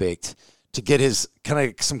Honey Baked to get his kind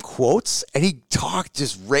of some quotes, and he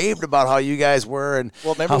just raved about how you guys were and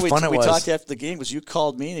how fun it was. We talked after the game because you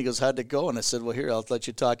called me and he goes, "How'd it go?" And I said, "Well, here, I'll let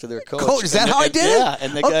you talk to their coach." Is that how I did it? Yeah,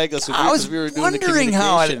 and the guy goes, "I was wondering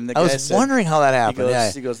how that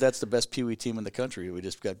happened." He goes, "That's the best Pee Wee team in the country. We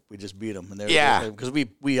just beat them." And because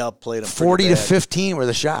we outplayed them 40-15 were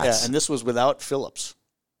the shots. Yeah, and this was without Phillips.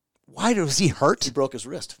 Why was he hurt? He broke his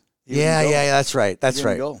wrist. Yeah, that's right. That's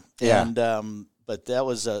right. Go. Yeah. And but that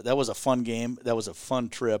was a fun game. That was a fun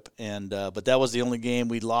trip. And but that was the only game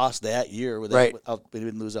we lost that year. We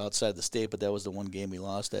didn't lose outside the state, but that was the one game we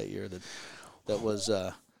lost that year. It was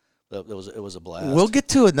a blast. We'll get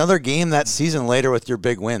to another game that season later with your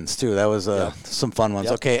big wins too. That was some fun ones.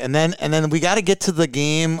 Yep. Okay, and then we got to get to the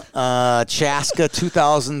game Chaska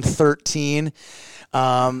 2013.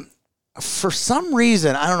 For some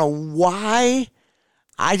reason, I don't know why,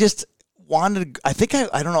 I just wanted. I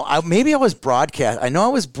don't know. Maybe I was I know I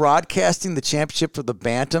was broadcasting the championship for the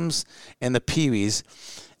Bantams and the Pee-wees,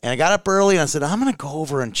 and I got up early and I said I'm going to go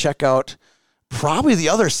over and check out probably the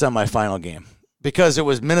other semifinal game because it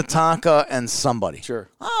was Minnetonka and somebody. Sure,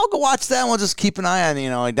 I'll go watch that. And we'll just keep an eye on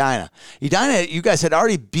Edina. Edina, you guys had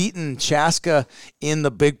already beaten Chaska in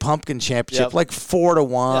the Big Pumpkin Championship, like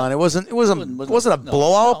 4-1. Yep. It wasn't a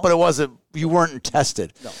blowout, but it wasn't. You weren't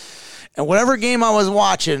tested. No. And whatever game I was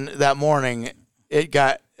watching that morning,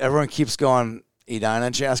 everyone keeps going, Edina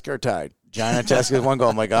and Chaska are tied. Edina and Chaska is 1 goal.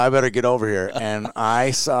 I'm like, I better get over here. And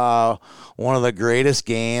I saw one of the greatest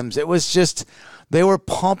games. It was just, they were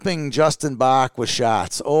pumping Justin Bach with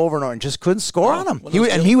shots over and over and just couldn't score on him.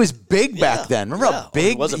 He was big back then. Remember how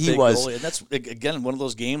big he was? Goalie. And that's, again, one of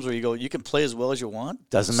those games where you go, you can play as well as you want.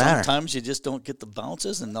 Doesn't matter. Sometimes you just don't get the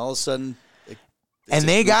bounces, and all of a sudden And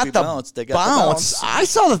they got the bounce.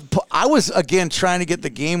 I was, again, trying to get the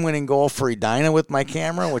game-winning goal for Edina with my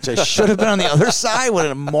camera, which I should have been on the other side. What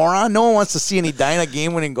a moron. No one wants to see an Edina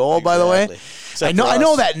game-winning goal, by the way. I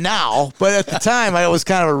know that now, but at the time, I was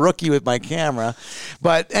kind of a rookie with my camera.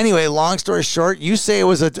 But anyway, long story short, you say it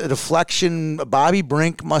was a deflection. Bobby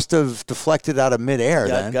Brink must have deflected out of midair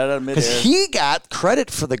then. Got it out of midair. Because he got credit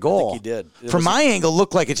for the goal. I think he did. From my angle, it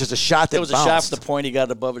looked like it's just a shot that bounced. It was a shot from the point. He got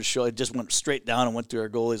it above his shoulder. It just went straight down and went through our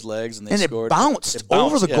goalie's legs, and they scored. It bounced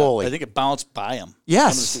over the goalie. I think it bounced by him.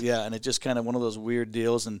 Yes. And it just kind of one of those weird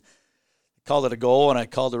deals, and called it a goal, and I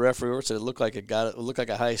called the referee over, said it looked like it looked like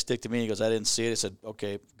a high stick to me. He goes, I didn't see it. I said,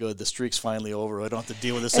 okay, good. The streak's finally over. I don't have to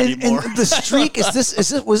deal with this anymore. And the streak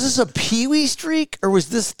was this a Pee-wee streak, or was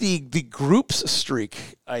this the group's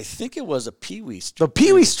streak? I think it was a Pee-wee streak. The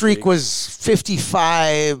Pee-wee streak was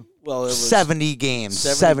 55. Well, it was 70 games.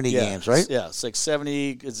 70 games, right? Yeah, it's like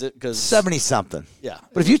 70. Is it because 70 something? Yeah.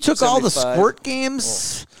 But if you took 75, all the squirt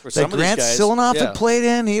games that Grant guys, Silanoff had played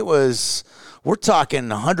in, we're talking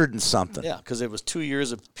 100 and something. Yeah, because it was 2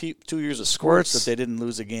 years of squirts that they didn't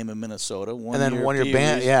lose a game in Minnesota. 1 year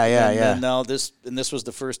ban. Yeah. And now this was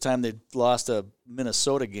the first time they lost a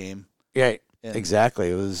Minnesota game. Yeah.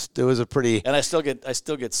 Exactly. It was a pretty. And I still get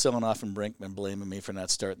Silanoff and Brinkman blaming me for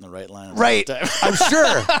not starting the right line. Right. I'm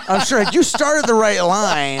sure. Had you started the right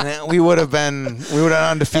line, we would have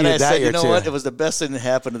undefeated and I that said, year you know too. what? It was the best thing that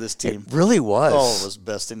happened to this team. It really was. Oh, it was the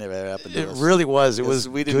best thing that ever happened to us. It really was. It was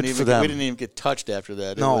good for them. We didn't even get touched after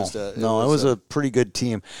that. No, it was a pretty good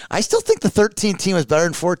team. I still think the 13 team is better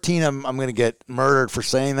than 14. I'm going to get murdered for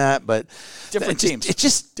saying that, but different teams. It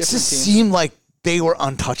just seemed like they were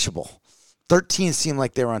untouchable. 13 seemed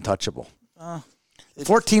like they were untouchable.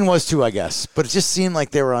 14 was too, I guess, but it just seemed like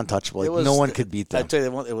they were untouchable. Like no one could beat them. I tell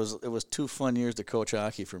you, it was 2 fun years to coach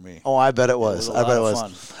hockey for me. Oh, I bet it was. I bet it was.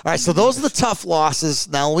 Fun. All right, so those are the tough losses.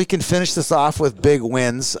 Now we can finish this off with big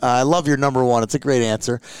wins. I love your number 1. It's a great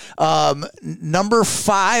answer. Number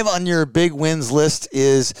 5 on your big wins list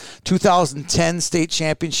is 2010 state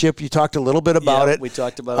championship. You talked a little bit about it. We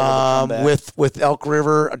talked about it with Elk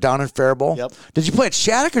River down in Faribault. Yep. Did you play at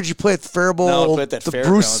Shattuck or did you play at Faribault? No, I played at the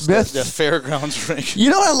Bruce Smith, the fairgrounds rink. You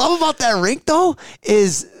know what I love about that rink, though,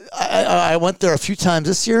 is I went there a few times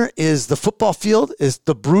this year, is the football field is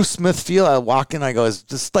the Bruce Smith field. I walk in, I go, is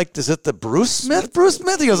it the Bruce Smith? Bruce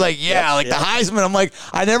Smith? He goes like, yeah, the Heisman. I'm like,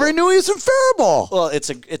 I never knew he was from Faribault. Well,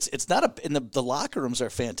 it's not and the locker rooms are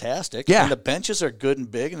fantastic. Yeah. And the benches are good and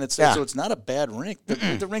big, and so it's not a bad rink.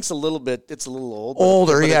 The rink's a little old.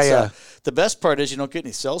 Older, but yeah. The best part is you don't get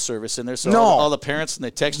any cell service in there, so all the parents, and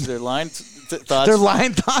they text you their line thoughts. Their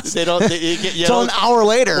line thoughts? They don't. They get until an hour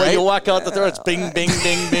later, right? You walk out the door, it's bing, bing,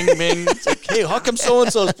 bing, bing, bing. It's like, hey, how come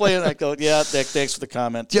so-and-so's playing? I go, yeah, thanks for the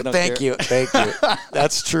comment. Yeah, thank you.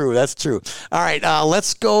 That's true. All right,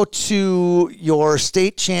 let's go to your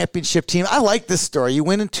state championship team. I like this story. You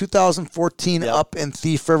win in 2014 up in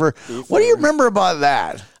Thief River. What do you remember about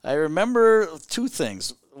that? I remember 2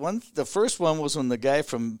 things. The first one was when the guy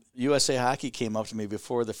from USA Hockey came up to me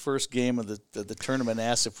before the first game of the tournament and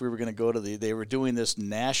asked if we were going to go to they were doing this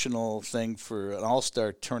national thing for an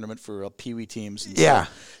all-star tournament for Pee-wee teams. And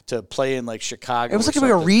to play in like Chicago. It was like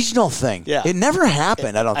a regional thing. Yeah. It never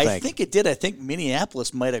happened, I don't think. I think it did. I think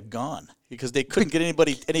Minneapolis might have gone because they couldn't get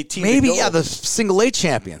any team Maybe, to go. the single A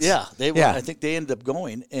champions. Yeah, I think they ended up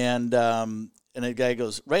going. And a guy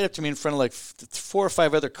goes right up to me in front of like 4 or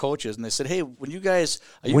 5 other coaches, and they said, "Hey, when you guys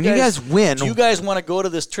win, do you guys want to go to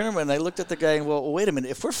this tournament?" And I looked at the guy and, well, wait a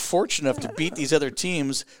minute. If we're fortunate enough to beat these other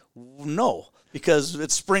teams, no, because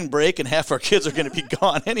it's spring break and half our kids are going to be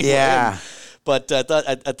gone anyway. Yeah. But I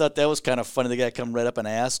thought that was kind of funny. The guy come right up and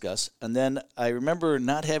ask us, and then I remember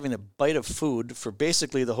not having a bite of food for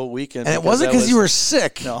basically the whole weekend. And it wasn't because you were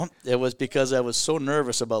sick. No, it was because I was so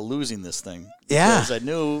nervous about losing this thing. Yeah, because I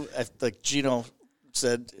knew, like Gino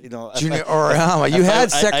said, you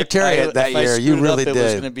had Secretariat that year. You really did. It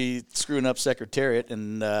was going to be screwing up Secretariat,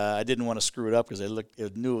 and I didn't want to screw it up because I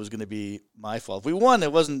knew it was going to be my fault. If we won,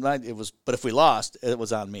 it wasn't. But if we lost, it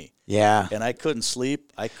was on me. Yeah, and I couldn't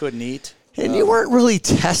sleep. I couldn't eat. And you weren't really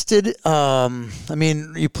tested.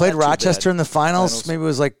 You played Rochester in the finals. Maybe it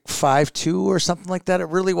was like 5-2 or something like that. It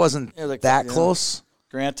really wasn't that close.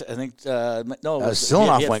 Grant, I think, no.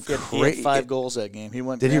 Silanoff went crazy. He had 5 goals that game.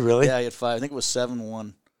 Did he really? Yeah, he had 5. I think it was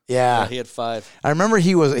 7-1. Yeah, he had 5. I remember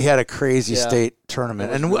he had a crazy state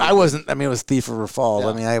tournament, and I wasn't. I mean, it was Thief River Falls.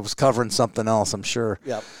 I mean, I was covering something else, I'm sure.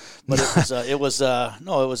 Yeah. But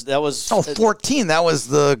that was 14. That was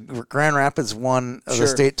the Grand Rapids won the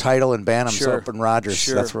state title in Bantam's up in Rogers.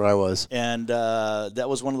 Sure. That's where I was. And that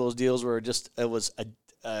was one of those deals where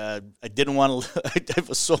I didn't want to. I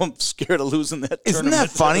was so scared of losing that. Isn't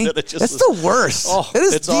tournament that funny? that it That's the worst. Oh, it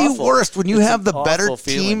is it's the awful. worst when you It's have an the better awful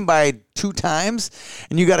team feeling. by 2 times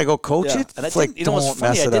and you got to go coach Yeah. it. And I It's think, like, what's don't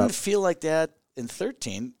funny, mess I it didn't up. feel like that in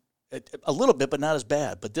 13. A little bit, but not as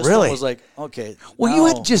bad. But this Really? one was like, okay. Well, now, you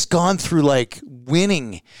had just gone through like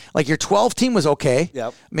winning. Like your 12 team was okay.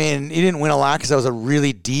 Yep. I mean, you didn't win a lot because that was a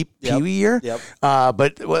really deep Yep. Pee Wee year. Yep.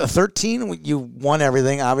 But 13, you won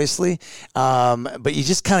everything, obviously. But you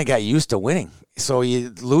just kind of got used to winning. So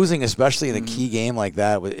you losing, especially in a key game like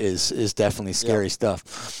that, is definitely scary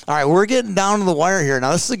stuff. All right, we're getting down to the wire here.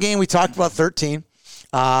 Now, this is a game we talked about 13.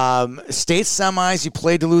 State semis, you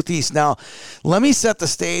played Duluth East. Now, let me set the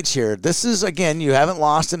stage here. This is, again, you haven't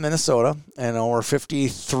lost in Minnesota. And we're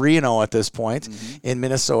 53-0 at this point in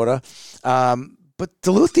Minnesota. But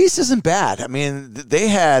Duluth East isn't bad. I mean, they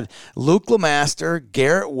had Luke Lemaster,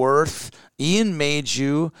 Garrett Worth, Ian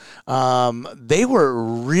Mayju. They were a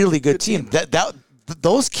really good team.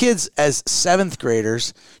 Those kids as 7th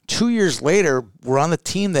graders, 2 years later, were on the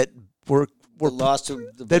team that lost to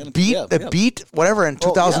beat whatever in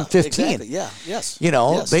 2015. Exactly. Yeah. Yes. You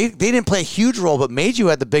know, Yes. they didn't play a huge role, but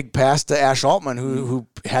Mayju had the big pass to Ash Altman, who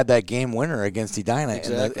had that game winner against Edina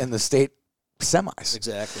in the state semis.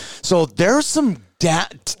 Exactly. So there's some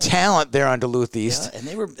talent there on Duluth East. Yeah, and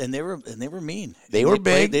they were mean. They were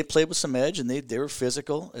big. They played with some edge, and they were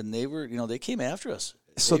physical, and they came after us.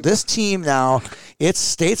 So this team now, it's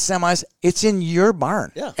state semis. It's in your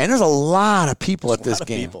barn. Yeah. And there's a lot of people at this lot of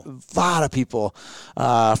game. people. A lot of people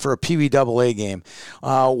for a Pee Wee AA game.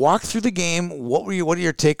 Walk through the game. What are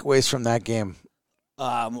your takeaways from that game?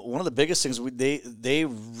 One of the biggest things, they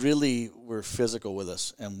really were physical with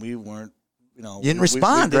us, and we weren't. You didn't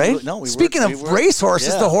respond, right? No. Speaking of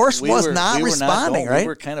racehorses, the horse was not responding, right? We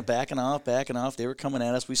were kind of backing off. They were coming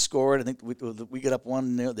at us. We scored. I think we get up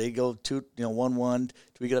 1-0. They go 1-1.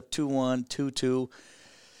 We get up 2-1, 2-2.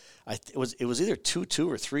 It was either 2-2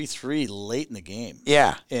 or 3-3 late in the game.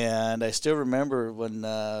 Yeah. And I still remember when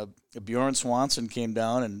Bjorn Swanson came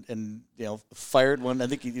down and fired one. I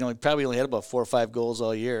think he probably only had about 4 or 5 goals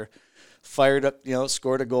all year. Fired up,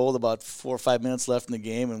 scored a goal with about 4 or 5 minutes left in the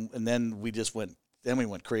game, and then we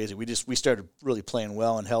went crazy. We started really playing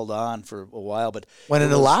well and held on for a while, but went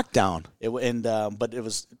into lockdown. But it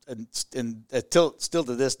was still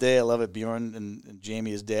to this day I love it. Bjorn and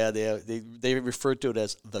Jamie, his dad, they referred to it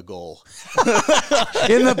as the goal.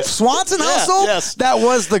 In the Swanson household, yes. That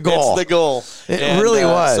was the goal. It's the goal. It really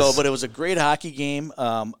was. But it was a great hockey game.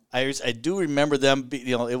 I do remember them.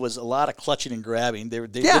 It was a lot of clutching and grabbing. They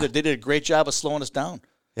did a great job of slowing us down.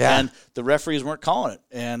 Yeah. And the referees weren't calling it.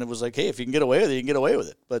 And it was like, hey, if you can get away with it, you can get away with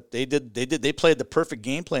it. But they played the perfect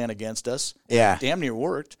game plan against us. Yeah. It damn near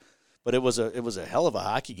worked. But it was a hell of a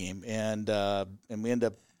hockey game. And we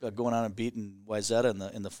ended up going on and beating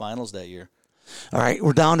Wayzata in the finals that year. All right,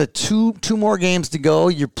 we're down to two more games to go.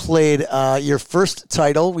 You played your first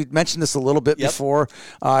title. We mentioned this a little bit before.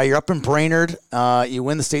 You're up in Brainerd. You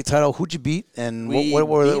win the state title. Who'd you beat? And what beat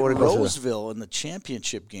it goes Roseville in the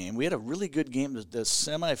championship game. We had a really good game. The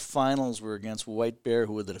semifinals were against White Bear,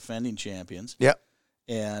 who were the defending champions. Yep.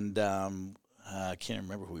 And I can't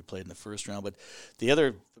remember who we played in the first round, but the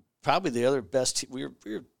other best.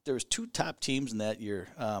 There was 2 top teams in that year.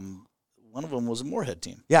 One of them was a Moorhead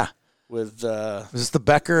team. Yeah. With was this the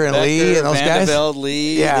Becker and Lee and those guys? Vandeveld,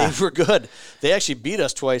 Lee, yeah, they were good. They actually beat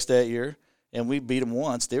us twice that year, and we beat them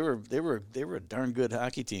once. They were a darn good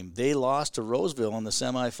hockey team. They lost to Roseville in the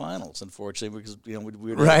semifinals, unfortunately, because we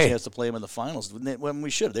didn't have a chance to play them in the finals when we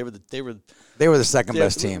should have. They were the second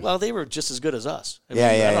best team. Well, they were just as good as us. I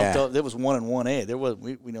mean, There was 1 and 1A. There was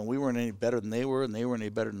we weren't any better than they were, and they weren't any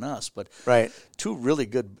better than us. But 2 really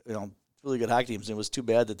good really good hockey teams. It was too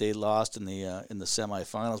bad that they lost in the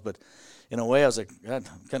semifinals, but in a way, I was like, God,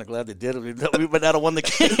 I'm kind of glad they did. We would not have won the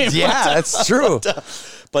game. Yeah, that's true.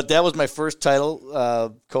 But that was my first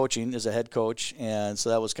title coaching as a head coach, and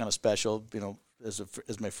so that was kind of special.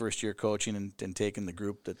 As my first year coaching and taking the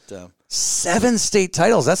group that 7 state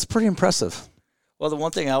titles. That's pretty impressive. Well, the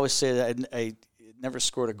one thing I always say that I never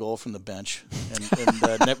scored a goal from the bench,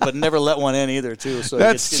 but never let one in either, too. So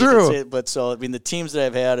that's true. The teams that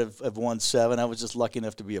I've had have won 7. I was just lucky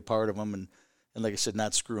enough to be a part of them, and like I said,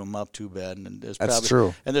 not screw them up too bad. And that's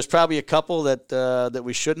true. And there's probably a couple that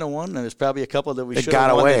we shouldn't have won, and there's probably a couple that we should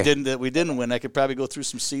have won away. that we didn't win. I could probably go through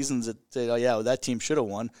some seasons that say, oh yeah, that team should have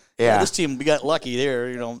won. Yeah, this team, we got lucky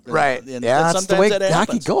there. Right. And that's the way hockey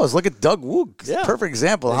happens. goes. Look at Doug Woog. Yeah. Perfect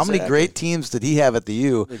example. Exactly. How many great teams did he have at the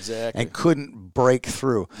U? Exactly. And couldn't break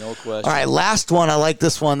through. No question. All right, last one. I like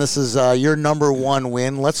this one. This is your number 1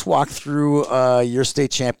 win. Let's walk through your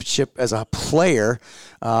state championship as a player.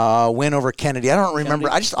 Win over Kennedy Kennedy. I don't remember.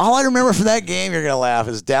 All I remember from that game, you're going to laugh,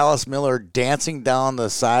 is Dallas Miller dancing down the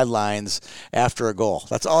sidelines after a goal.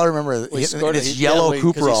 That's all I remember. His yellow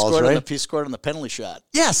Cooperalls, right? He scored on the penalty shot.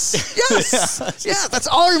 Yes. Yeah, that's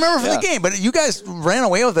all I remember from the game. But you guys ran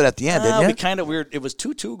away with it at the end, didn't you? We kind of weird. It was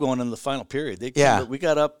 2-2 going into the final period. We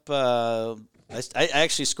got up. I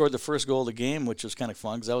actually scored the first goal of the game, which was kind of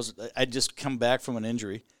fun because I'd just come back from an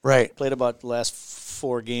injury. Right. Played about the last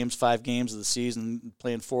 5 games of the season,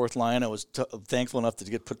 playing fourth line. I was thankful enough to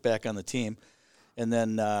get put back on the team, and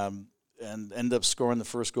then and ended up scoring the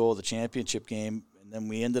first goal of the championship game. And then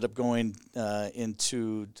we ended up going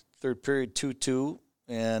into third period 2-2,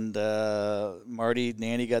 and Marty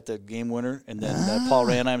Nanny got the game winner, and then Paul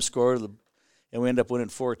Ranheim scored, and we ended up winning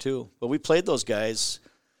 4-2. But we played those guys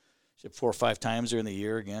 4 or 5 times during the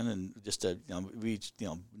year again, and just we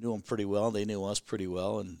knew them pretty well. They knew us pretty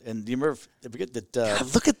well, and do you remember? Forget that.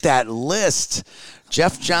 God, look at that list: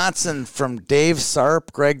 Jeff Johnson from Dave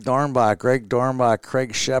Sarp, Greg Dornbach,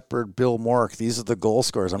 Craig Shepard, Bill Mork. These are the goal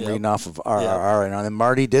scorers. I'm reading off of RRR right now. And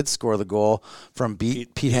Marty did score the goal from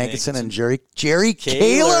Pete Hankinson and Jerry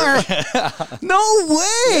Kaler. No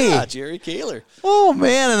way! Yeah, Jerry Kaler. Oh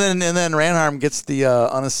man! And then Ranharm gets the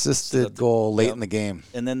unassisted goal late in the game.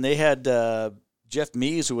 And then they had Jeff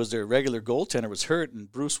Mees, who was their regular goaltender, was hurt,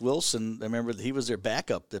 and Bruce Wilson, I remember that he was their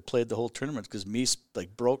backup that played the whole tournament because Mees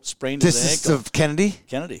sprained his ankle. This is of Kennedy?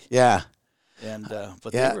 Kennedy. Yeah. And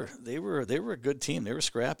but they were a good team. They were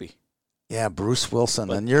scrappy. Yeah, Bruce Wilson.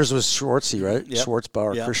 And yours was Schwartzy, right? Yep.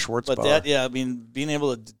 Schwartzbauer, Yep. Chris Schwartzbauer. But being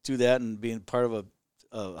able to do that and being part of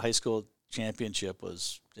a high school championship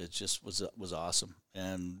was awesome.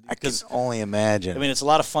 And I can only imagine. I mean, it's a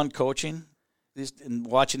lot of fun coaching. And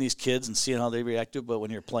watching these kids and seeing how they react to it, but when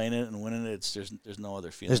you're playing it and winning it, there's no other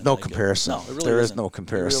feeling. There's no comparison. No, it really there isn't. is no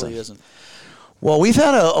comparison. It really isn't. Well, we've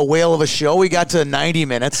had a whale of a show. We got to 90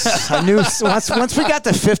 minutes. I knew once we got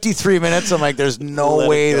to 53 minutes, I'm like, there's no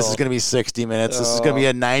way this is going to be 60 minutes. This is going to be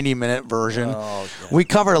a 90-minute version. We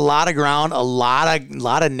covered a lot of ground, a lot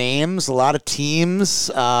of names, a lot of teams,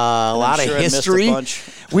 a lot of history.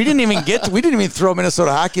 We didn't even throw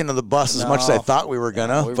Minnesota hockey into the bus as much as I thought we were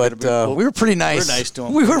gonna. We were pretty nice. We were nice to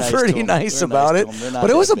them. We were pretty nice about it. But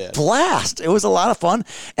it was a blast. It was a lot of fun.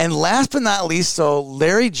 And last but not least, so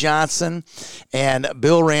Larry Johnson and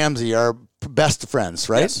Bill Ramsey are best friends,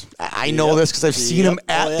 right? Yes. I know this because I've seen him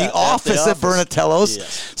at the office at Bernatello's.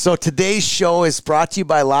 Yes. So today's show is brought to you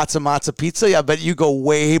by Lots of Matzo Pizza. I bet you go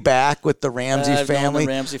way back with the Ramsey family.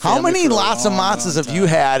 How many Lots of Matzos have you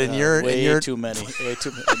had in your? Way too many.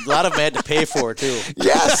 A lot of them I had to pay for too.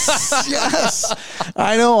 Yes.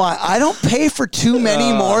 I know. I don't pay for too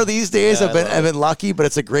many more these days. I've been lucky, but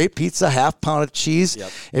it's a great pizza, half pound of cheese.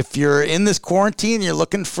 Yep. If you're in this quarantine, you're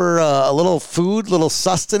looking for a little food, little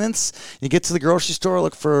sustenance. You get to the grocery store,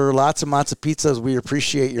 look for Lots of Matzo Pizzas. We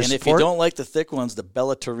appreciate your support. And if you don't like the thick ones, the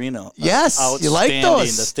Bella Torino. Yes, you like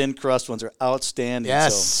those. The thin crust ones are outstanding.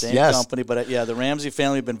 Yes, so same company. But the Ramsey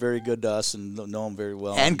family have been very good to us and know them very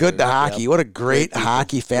well. And good to hockey. What a great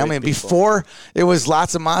hockey family. And before it was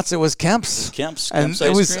Lots of Matzo, it was Kemp's. Kemp's and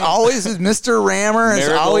it was always Mr. Rammer has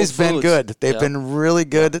always been good. They've been really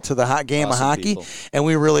good to the game of hockey. And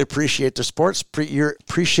we really appreciate their sports.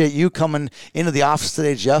 Appreciate you coming into the office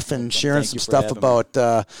today, Jeff, and sharing some stuff about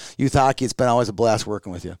youth hockey. It's been always a blast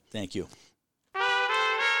working with you. Thank you.